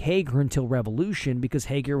fight Hager until Revolution, because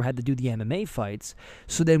Hager had to do the MMA fights.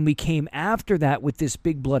 So then we came after that with this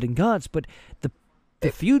big blood and guts. But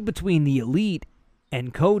the feud between the Elite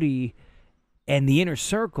and Cody and the Inner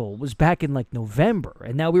Circle was back in like November,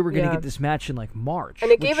 and now we were going to get this match in like March. And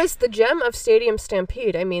it gave us the gem of Stadium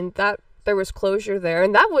Stampede. I mean, that there was closure there,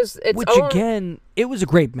 and that was again, it was a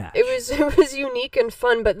great match. It was unique and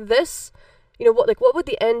fun. But this, what would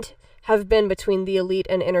the end have been between the Elite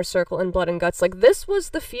and Inner Circle and Blood and Guts? Like, this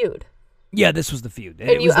was the feud. Yeah, this was the feud. And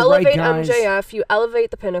it you was the elevate right guys. MJF, you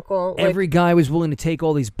elevate the Pinnacle. Every guy was willing to take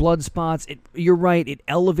all these blood spots. You're right. It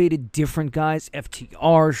elevated different guys.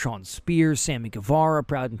 FTR, Sean Spears, Sammy Guevara,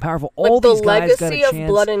 Proud and Powerful. All these guys got a chance. The legacy of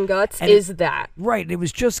Blood and Guts is that. Right. It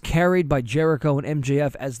was just carried by Jericho and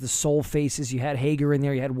MJF as the sole faces. You had Hager in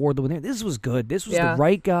there. You had Wardlow in there. This was good. This was the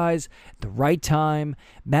right guys, the right time.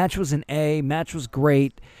 Match was an A. Match was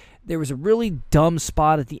great. There was a really dumb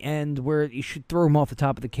spot at the end where you should throw him off the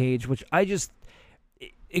top of the cage, which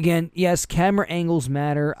again, yes, camera angles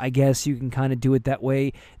matter. I guess you can kind of do it that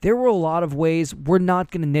way. There were a lot of ways. We're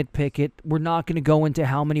not going to nitpick it. We're not going to go into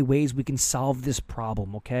how many ways we can solve this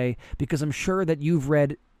problem, okay? Because I'm sure that you've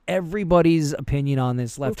read everybody's opinion on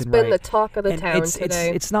this left and right. It's been the talk of the town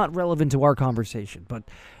today. It's not relevant to our conversation, but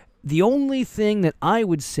the only thing that I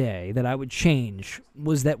would say that I would change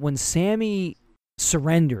was that when Sammy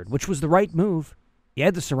surrendered, which was the right move. He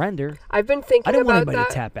had to surrender. I've been thinking about that. I didn't want anybody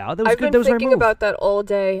to tap out. That was I've good. been That was the right thinking move. about that all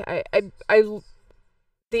day.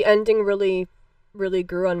 The ending really, really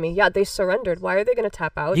grew on me. Yeah, they surrendered. Why are they going to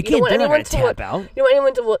tap out? You can't. They're not going to tap out. You don't want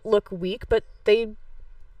anyone to look weak, but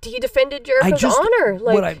he defended Jericho's honor.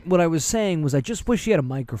 What I was saying was I just wish he had a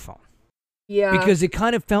microphone. Yeah. Because it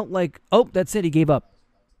kind of felt like, oh, that's it. He gave up.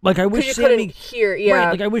 Like I wish Sammy hear. Yeah.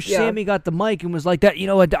 Right, like I wish Sammy got the mic and was like that. You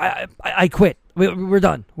know what? I quit. We're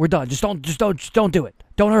done. We're done. Just don't do it.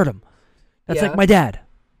 Don't hurt him. That's like my dad.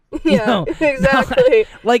 Yeah. Exactly.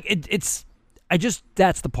 Like it's.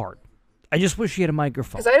 That's the part. I just wish he had a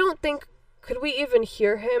microphone. Because I don't think. Could we even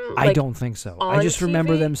hear him? I don't think so. I just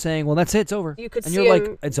remember them saying, "Well, that's it. It's over." You could and see you're him,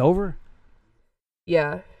 like, "It's over."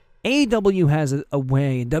 Yeah. AEW has a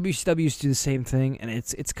way, and WCW used to do the same thing, and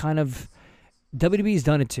it's kind of. WWE's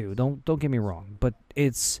done it too. Don't get me wrong, but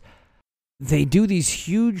they do these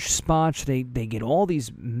huge spots. They get all these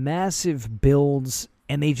massive builds,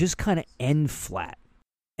 and they just kind of end flat.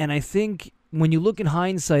 And I think when you look in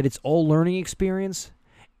hindsight, it's all learning experience.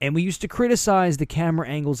 And we used to criticize the camera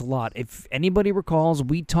angles a lot. If anybody recalls,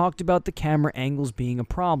 we talked about the camera angles being a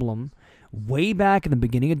problem way back in the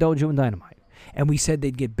beginning of Dojo and Dynamite, and we said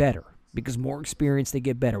they'd get better because more experience they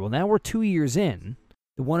get better. Well, now we're 2 years in.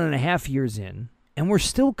 1.5 years in, and we're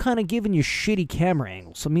still kind of giving you shitty camera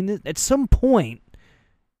angles. So, I mean, at some point,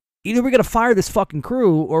 either we got to fire this fucking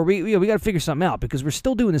crew, or we got to figure something out, because we're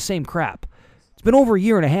still doing the same crap. It's been over 1.5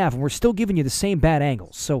 years, and we're still giving you the same bad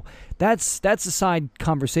angles. So that's a side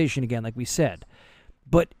conversation again, like we said.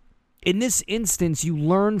 But in this instance, you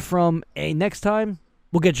learn from next time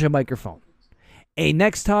we'll get you a microphone.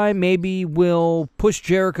 Next time maybe we'll push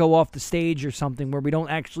Jericho off the stage or something where we don't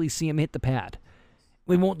actually see him hit the pad.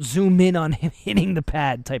 We won't zoom in on him hitting the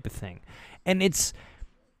pad type of thing. And it's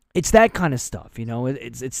It's that kind of stuff, you know.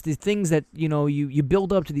 It's the things that, you know, you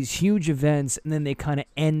build up to these huge events and then they kind of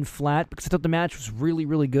end flat, because I thought the match was really,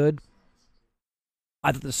 really good.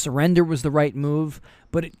 I thought the surrender was the right move,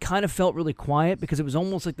 but it kind of felt really quiet because it was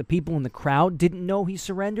almost like the people in the crowd didn't know he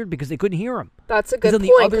surrendered because they couldn't hear him. That's a good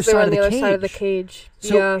point, because they were on the other side of the cage.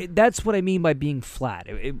 So that's what I mean by being flat.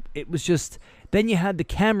 It was just, then you had the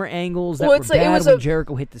camera angles that were bad when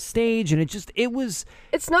Jericho hit the stage, and it was...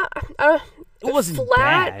 It's not... it wasn't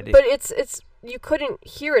flat, bad. But it's you couldn't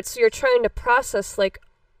hear it, so you're trying to process, like,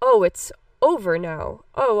 oh, it's over now.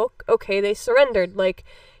 Oh, okay, they surrendered. Like...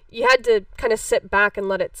 You had to kind of sit back and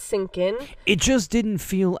let it sink in. It just didn't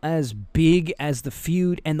feel as big as the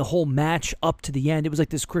feud and the whole match up to the end. It was like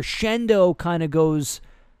this crescendo kind of goes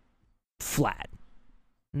flat.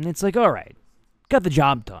 And it's like, all right, got the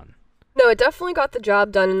job done. No, it definitely got the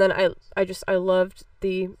job done. And then I loved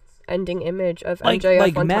the ending image of MJF on top of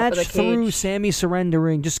the cage. Match through Sammy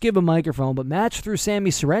surrendering, just give a microphone, but match through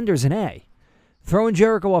Sammy surrenders an A. Throwing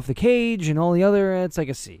Jericho off the cage and all the other, it's like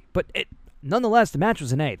a C. But nonetheless, the match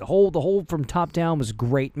was an A. The whole from top down was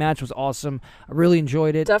great. Match was awesome. I really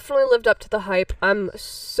enjoyed it. Definitely lived up to the hype. I'm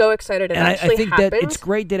so excited it actually happened. That it's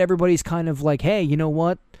great that everybody's kind of like, hey, you know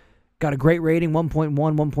what? Got a great rating, 1.1,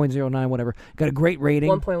 1.09, whatever. Got a great rating.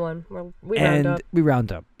 1.1. We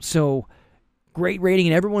round up. So, great rating,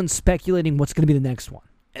 and everyone's speculating what's going to be the next one.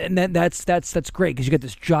 And that's great, because you got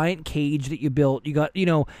this giant cage that you built. You got,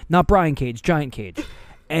 not Brian Cage, giant cage.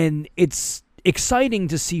 And it's exciting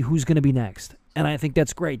to see who's going to be next, and I think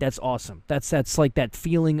that's great. That's awesome. That's like that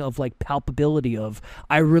feeling of like palpability of,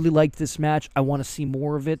 I really liked this match. I want to see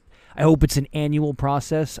more of it. I hope it's an annual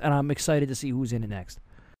process, and I'm excited to see who's in it next.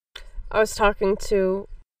 I was talking to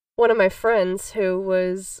one of my friends who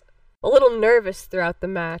was a little nervous throughout the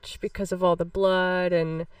match because of all the blood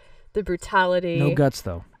and the brutality. No guts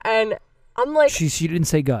though. And I'm like, she didn't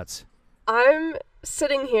say guts. I'm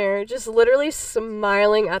sitting here just literally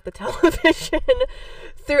smiling at the television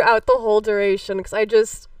throughout the whole duration, because I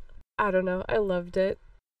don't know, I loved it.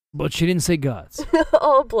 But she didn't say guts.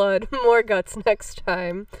 All blood, more guts next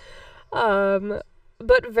time. But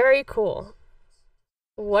very cool.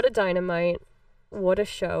 What a Dynamite, what a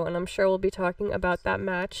show, and I'm sure we'll be talking about that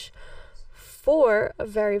match for a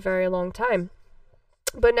very, very long time.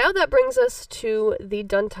 But now that brings us to the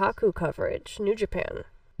Dontaku coverage, New Japan.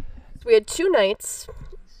 So we had 2 nights.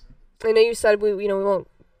 I know you said we won't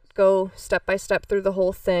go step by step through the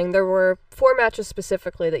whole thing. There were 4 matches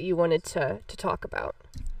specifically that you wanted to talk about.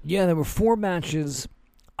 Yeah, there were 4 matches.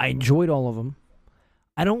 I enjoyed all of them.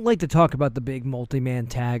 I don't like to talk about the big multi-man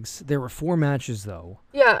tags. There were 4 matches, though.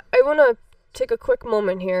 Yeah, I want to take a quick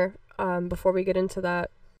moment here before we get into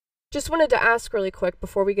that. Just wanted to ask really quick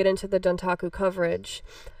before we get into the Dontaku coverage.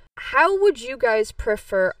 How would you guys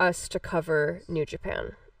prefer us to cover New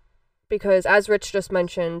Japan? Because, as Rich just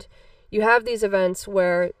mentioned, you have these events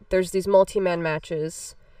where there's these multi-man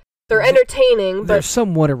matches. They're entertaining, but they're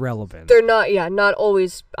somewhat irrelevant. They're not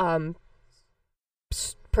always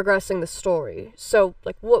progressing the story. So,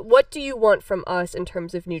 like, what do you want from us in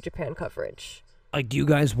terms of New Japan coverage? Like, do you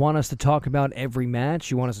guys want us to talk about every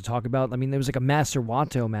match? You want us to talk about, there was like a Master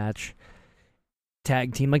Wato match,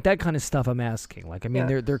 tag team, like that kind of stuff I'm asking. Like,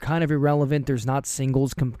 they're kind of irrelevant. There's not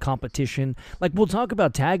singles competition. Like, we'll talk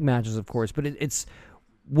about tag matches, of course, but it's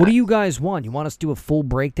what do you guys want? You want us to do a full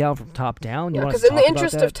breakdown from top down? Yeah, because in the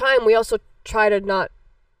interest of time, we also try to not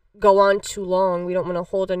go on too long. We don't want to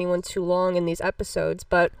hold anyone too long in these episodes,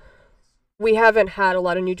 but we haven't had a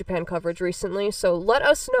lot of New Japan coverage recently, so let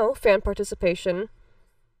us know, fan participation,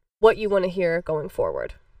 what you want to hear going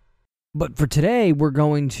forward. But for today, we're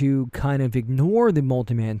going to kind of ignore the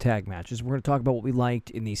multi-man tag matches. We're going to talk about what we liked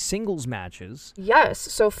in the singles matches. Yes.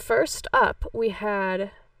 So first up, we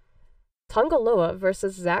had Tanga Loa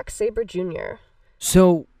versus Zack Sabre Jr.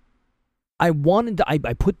 So I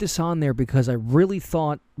put this on there because I really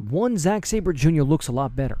thought, Zack Sabre Jr. looks a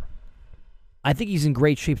lot better. I think he's in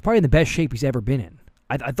great shape. He's probably in the best shape he's ever been in.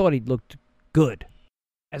 I thought he looked good.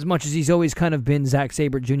 As much as he's always kind of been Zack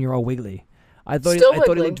Sabre Jr. all wiggly. I thought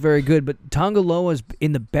he looked very good, but Tanga Loa's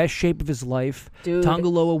in the best shape of his life. Dude. Tanga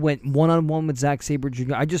Loa went one-on-one with Zack Sabre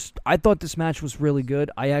Jr. I thought this match was really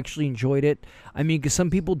good. I actually enjoyed it. Because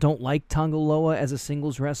some people don't like Tanga Loa as a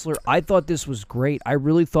singles wrestler. I thought this was great. I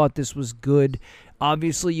really thought this was good.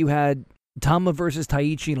 Obviously, you had Tama versus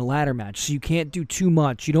Taichi in a ladder match, so you can't do too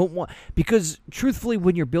much. You don't want, because truthfully,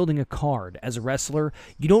 when you're building a card as a wrestler,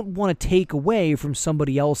 you don't want to take away from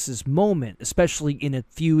somebody else's moment, especially in a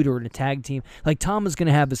feud or in a tag team. Like, Tama's going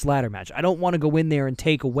to have this ladder match. I don't want to go in there and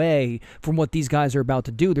take away from what these guys are about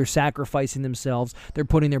to do. They're sacrificing themselves. They're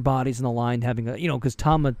putting their bodies on the line, having a, because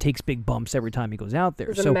Tama takes big bumps every time he goes out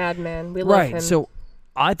there. He's a madman. We love him. Right, so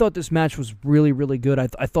I thought this match was really, really good. I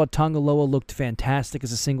thought Tonga Loa looked fantastic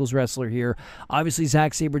as a singles wrestler here. Obviously,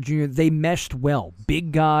 Zack Sabre Jr., they meshed well.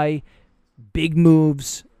 Big guy, big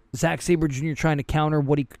moves. Zack Sabre Jr. trying to counter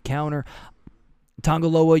what he could counter. Tonga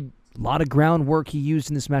Loa, a lot of groundwork he used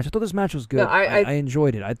in this match. I thought this match was good. No, I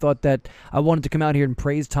enjoyed it. I thought that I wanted to come out here and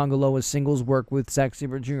praise Tonga Loa's singles work with Zack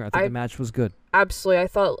Sabre Jr. I thought the match was good. Absolutely.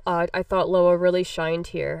 I thought Loa really shined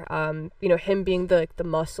here. Him being the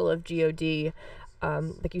muscle of God.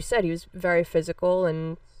 Like you said, he was very physical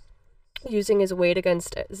and using his weight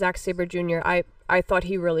against Zack Sabre Jr. I thought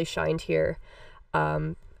he really shined here.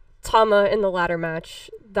 Tama in the ladder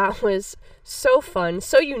match, that was so fun,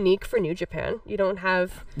 so unique for New Japan. You don't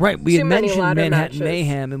have right. We had mentioned Manhattan matches.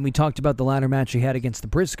 Mayhem, and we talked about the ladder match he had against the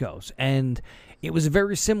Briscoes, and it was a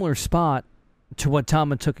very similar spot to what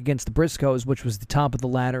Tama took against the Briscoes, which was the top of the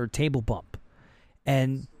ladder table bump.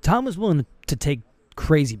 And Tom was willing to take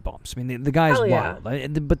crazy bumps. I mean, the guy's wild.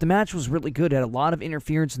 But the match was really good. It had a lot of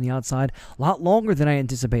interference on the outside, a lot longer than I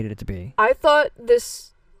anticipated it to be. I thought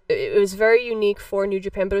it was very unique for New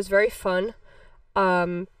Japan, but it was very fun.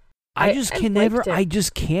 I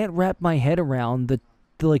just can't wrap my head around the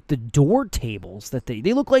door tables that they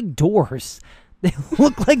look like doors. They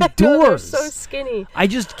look like doors. They're so skinny. I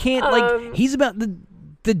just can't he's about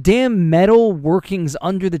the damn metal workings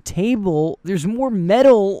under the table. There's more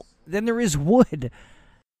metal than there is wood.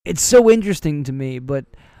 It's so interesting to me, but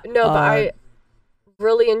but I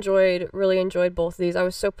really enjoyed both of these. I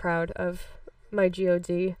was so proud of my God.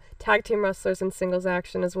 Tag team wrestlers and singles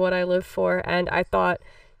action is what I live for, and I thought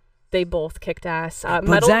they both kicked ass.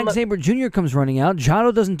 But Zack Sabre Jr. comes running out.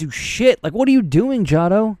 Jado doesn't do shit. Like, what are you doing,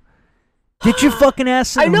 Jado? Get your fucking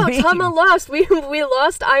ass in the ring. I know, Tama lost. We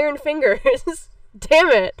lost Iron Fingers. Damn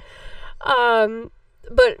it.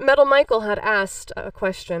 But Metal Michael had asked a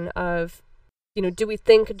question of, do we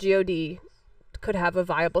think God could have a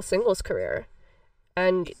viable singles career?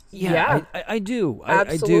 And yeah. I do.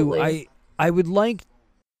 Absolutely. I do. I would like,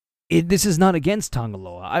 this is not against Tonga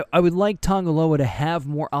Loa. I would like Tonga Loa to have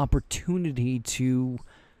more opportunity to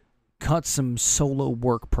cut some solo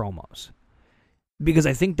work promos. Because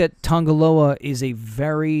I think that Tonga Loa is a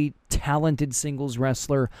very talented singles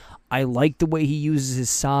wrestler. I like the way he uses his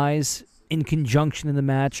size in conjunction in the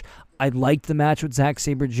match. I liked the match with Zack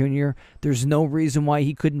Sabre Jr. There's no reason why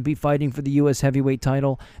he couldn't be fighting for the U.S. heavyweight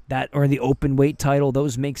title or the open weight title.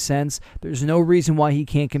 Those make sense. There's no reason why he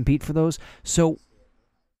can't compete for those. So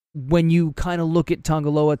when you kind of look at Tonga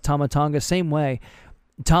Loa, Tama Tonga, same way.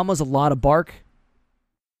 Tama's a lot of bark.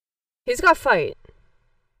 He's got fight.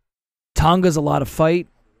 Tonga's a lot of fight.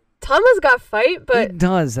 Tama's got fight, but... He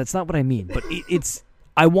does. That's not what I mean. But it's...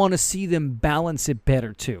 I want to see them balance it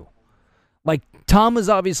better, too. Like, Tom is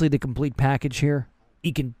obviously the complete package here.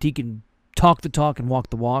 He can talk the talk and walk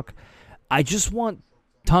the walk. I just want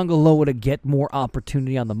Tonga Loa to get more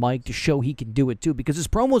opportunity on the mic to show he can do it too, because his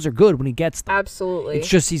promos are good when he gets them. Absolutely. It's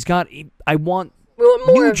just I want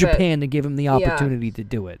more New Japan to give him the opportunity to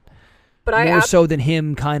do it. But more so than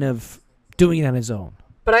him kind of doing it on his own.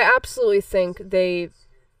 But I absolutely think they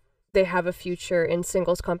have a future in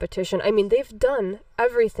singles competition. I mean, they've done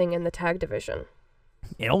everything in the tag division.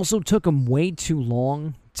 It also took him way too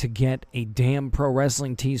long to get a damn pro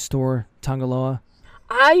wrestling tee store, Tonga Loa.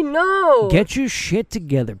 I know. Get your shit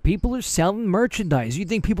together. People are selling merchandise. You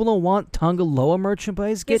think people don't want Tonga Loa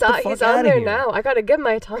merchandise? Get the fuck out of here. He's on there now. I gotta get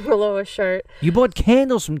my Tonga Loa shirt. You bought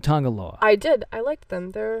candles from Tonga Loa. I did. I liked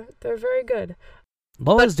them. They're very good.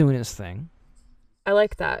 Loa's doing his thing. I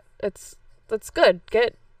like that. That's good.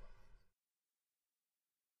 Get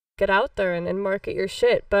out there and market your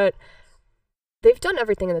shit. But they've done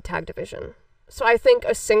everything in the tag division. So I think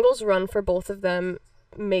a singles run for both of them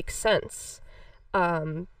makes sense.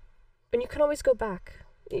 And you can always go back.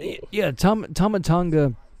 Yeah, Tama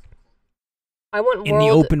Tonga. I want in the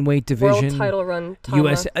open weight division, world title run.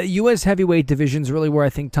 Tama. U.S. heavyweight division is really where I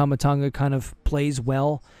think Tama Tonga kind of plays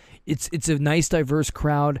well. It's a nice, diverse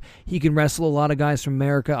crowd. He can wrestle a lot of guys from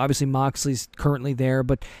America. Obviously, Moxley's currently there,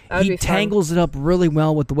 but he tangles it up really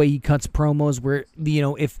well with the way he cuts promos. Where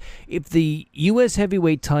if the U.S.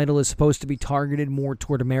 heavyweight title is supposed to be targeted more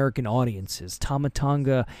toward American audiences, Tama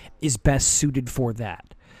Tonga is best suited for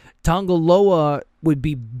that. Tonga Loa would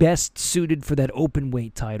be best suited for that open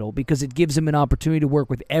weight title because it gives him an opportunity to work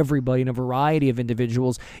with everybody and a variety of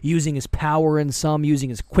individuals, using his power in some, using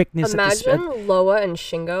his quickness. Imagine Loa and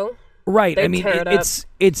Shingo. Right. They'd I mean, tear it up.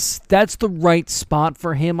 it's that's the right spot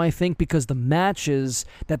for him, I think, because the matches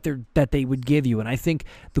that they would give you, and I think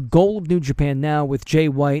the goal of New Japan now with Jay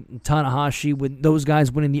White and Tanahashi, with those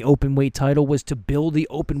guys winning the open weight title, was to build the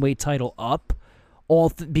open weight title up.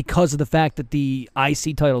 Because of the fact that the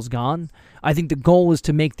IC title's gone. I think the goal is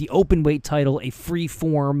to make the open weight title a free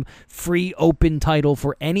form, free open title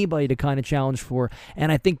for anybody to kind of challenge for. And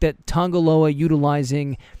I think that Tonga Loa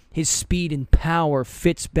utilizing his speed and power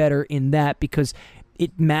fits better in that because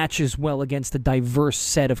it matches well against a diverse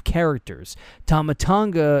set of characters. Tama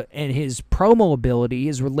Tonga and his promo ability,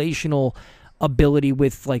 his relational ability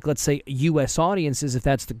with, like, let's say, U.S. audiences, if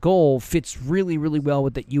that's the goal, fits really, really well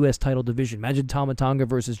with the U.S. title division. Imagine Tama Tonga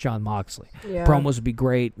versus Jon Moxley. Yeah. Promos would be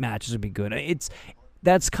great. Matches would be good.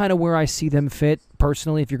 That's kind of where I see them fit,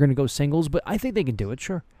 personally, if you're going to go singles, but I think they can do it,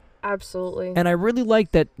 sure. Absolutely. And I really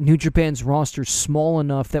like that New Japan's roster's small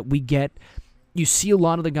enough that you see a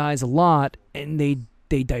lot of the guys a lot, and they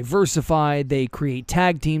diversify, they create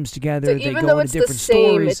tag teams together, so they go into different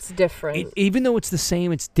stories. It's different. Even though it's the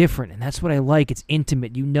same, it's different, and that's what I like. It's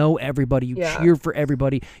intimate. You know everybody. You cheer for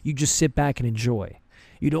everybody. You just sit back and enjoy.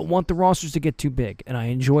 You don't want the rosters to get too big, and I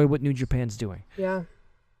enjoy what New Japan's doing. Yeah.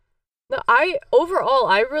 No, overall,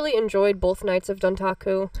 I really enjoyed both nights of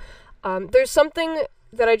Dontaku. There's something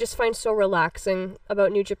that I just find so relaxing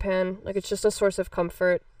about New Japan. Like, it's just a source of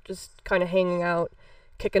comfort, just kind of hanging out,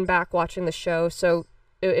 kicking back, watching the show. So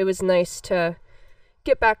it was nice to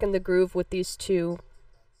get back in the groove with these two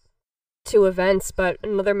events. But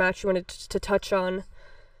another match you wanted to touch on,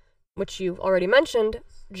 which you already mentioned,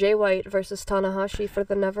 Jay White versus Tanahashi for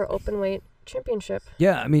the Never Openweight Championship.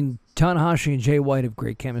 Yeah, I mean, Tanahashi and Jay White have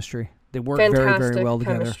great chemistry. They work very, very well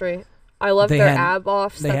together. Chemistry. I love their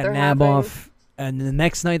ab-offs that they're having. They had an ab-off, and the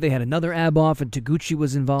next night they had another ab-off, and Taguchi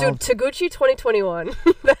was involved. Dude, Taguchi 2021.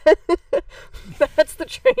 That's the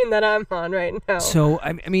train that I'm on right now. So,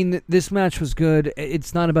 I mean, this match was good.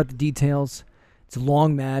 It's not about the details. It's a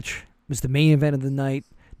long match. It was the main event of the night.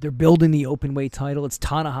 They're building the openweight title. It's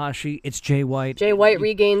Tanahashi. It's Jay White. Jay White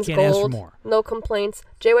regains gold. Ask for more. No complaints.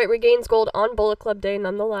 Jay White regains gold on Bullet Club Day,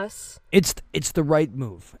 nonetheless. It's the right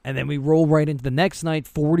move. And then we roll right into the next night,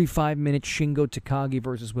 45-minute Shingo Takagi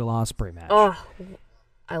versus Will Ospreay match. Oh,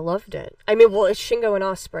 I loved it. I mean, well, it's Shingo and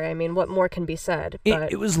Ospreay. I mean, what more can be said?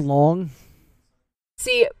 But it was long.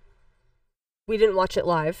 See, we didn't watch it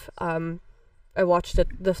live. I watched it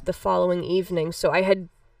the following evening, so I had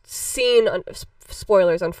seen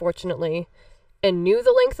spoilers, unfortunately, and knew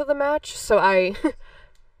the length of the match, so I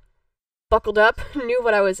buckled up, knew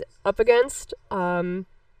what I was up against. But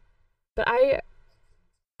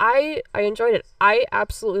I enjoyed it. I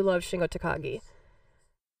absolutely love Shingo Takagi.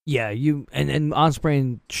 Yeah, and Ospreay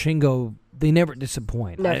and Shingo, they never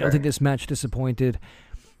disappoint. Never. I don't think this match disappointed.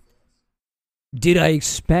 Did I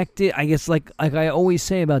expect it? I guess like I always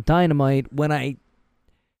say about Dynamite, when I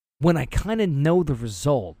kind of know the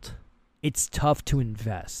result, it's tough to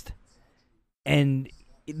invest. And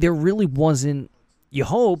there really wasn't, you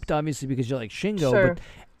hoped, obviously, because you're like Shingo, sure.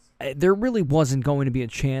 But there really wasn't going to be a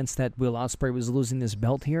chance that Will Ospreay was losing this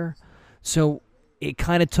belt here. So it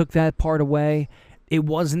kind of took that part away. It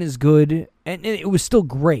wasn't as good, and it was still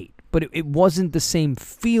great, but it wasn't the same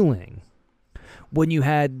feeling when you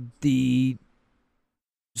had the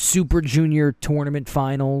Super Junior tournament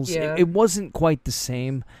finals. Yeah. It wasn't quite the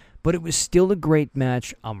same, but it was still a great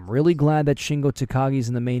match. I'm really glad that Shingo Takagi's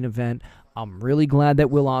in the main event. I'm really glad that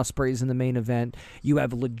Will Ospreay's in the main event. You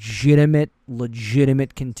have legitimate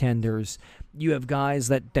contenders. You have guys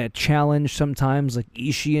that challenge sometimes, like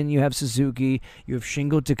Ishii, and you have Suzuki. You have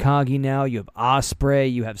Shingo Takagi now. You have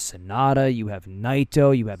Ospreay. You have Sonata. You have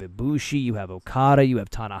Naito. You have Ibushi. You have Okada. You have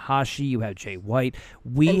Tanahashi. You have Jay White.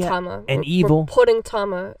 And Tama. Evil. We're putting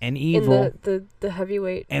Tama and Evil. in the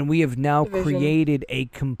heavyweight And we have now division. created a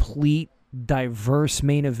complete diverse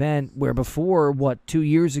main event where before, 2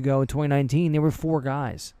 years ago in 2019, there were 4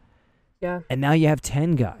 guys. Yeah. And now you have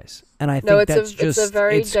 10 guys. And I think it's a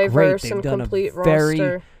very diverse and complete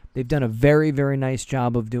roster. They've done a very, very nice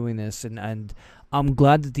job of doing this. And I'm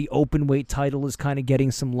glad that the open weight title is kind of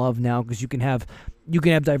getting some love now, because you can have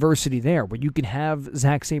diversity there, where you can have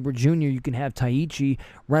Zack Sabre Jr., you can have Taichi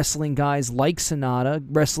wrestling guys like Sonata,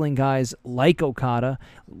 wrestling guys like Okada,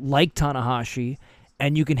 like Tanahashi,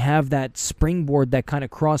 and you can have that springboard, that kind of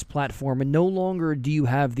cross-platform, and no longer do you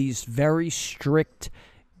have these very strict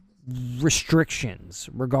restrictions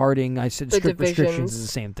regarding, I said strict restrictions is the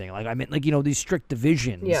same thing. Like, I meant, like, these strict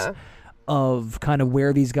divisions. Yeah. of kind of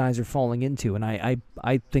where these guys are falling into, and I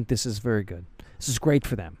think this is very good. This is great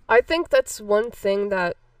for them. I think that's one thing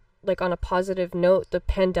that, like, on a positive note, the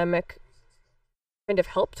pandemic kind of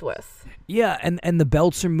helped with. Yeah, and the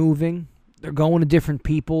belts are moving. They're going to different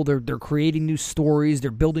people. They're creating new stories. They're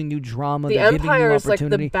building new drama. The they're giving new Empire is like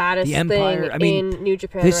opportunity. the baddest thing in New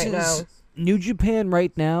Japan right now. New Japan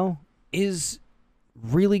right now is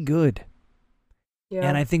really good. Yeah.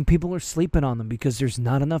 And I think people are sleeping on them because there's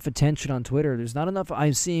not enough attention on Twitter. There's not enough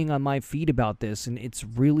I'm seeing on my feed about this, and it's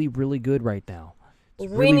really, really good right now.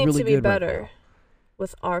 We need to be better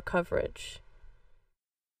with our coverage.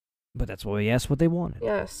 But that's why we asked what they wanted.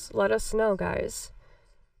 Yes, let us know, guys.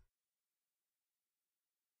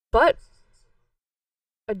 But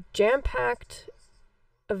a jam-packed,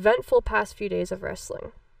 eventful past few days of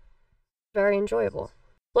wrestling. Very enjoyable.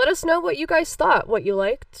 Let us know what you guys thought, what you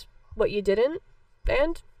liked, what you didn't,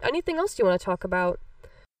 and anything else you want to talk about.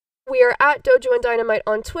 We are at Dojo and Dynamite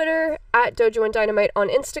on Twitter, at Dojo and Dynamite on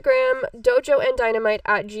Instagram,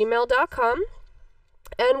 dojoanddynamite@gmail.com.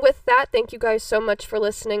 And with that, thank you guys so much for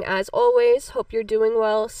listening as always. Hope you're doing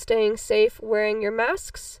well, staying safe, wearing your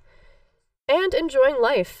masks, and enjoying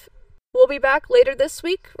life. We'll be back later this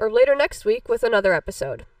week, or later next week, with another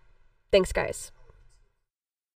episode. Thanks, guys.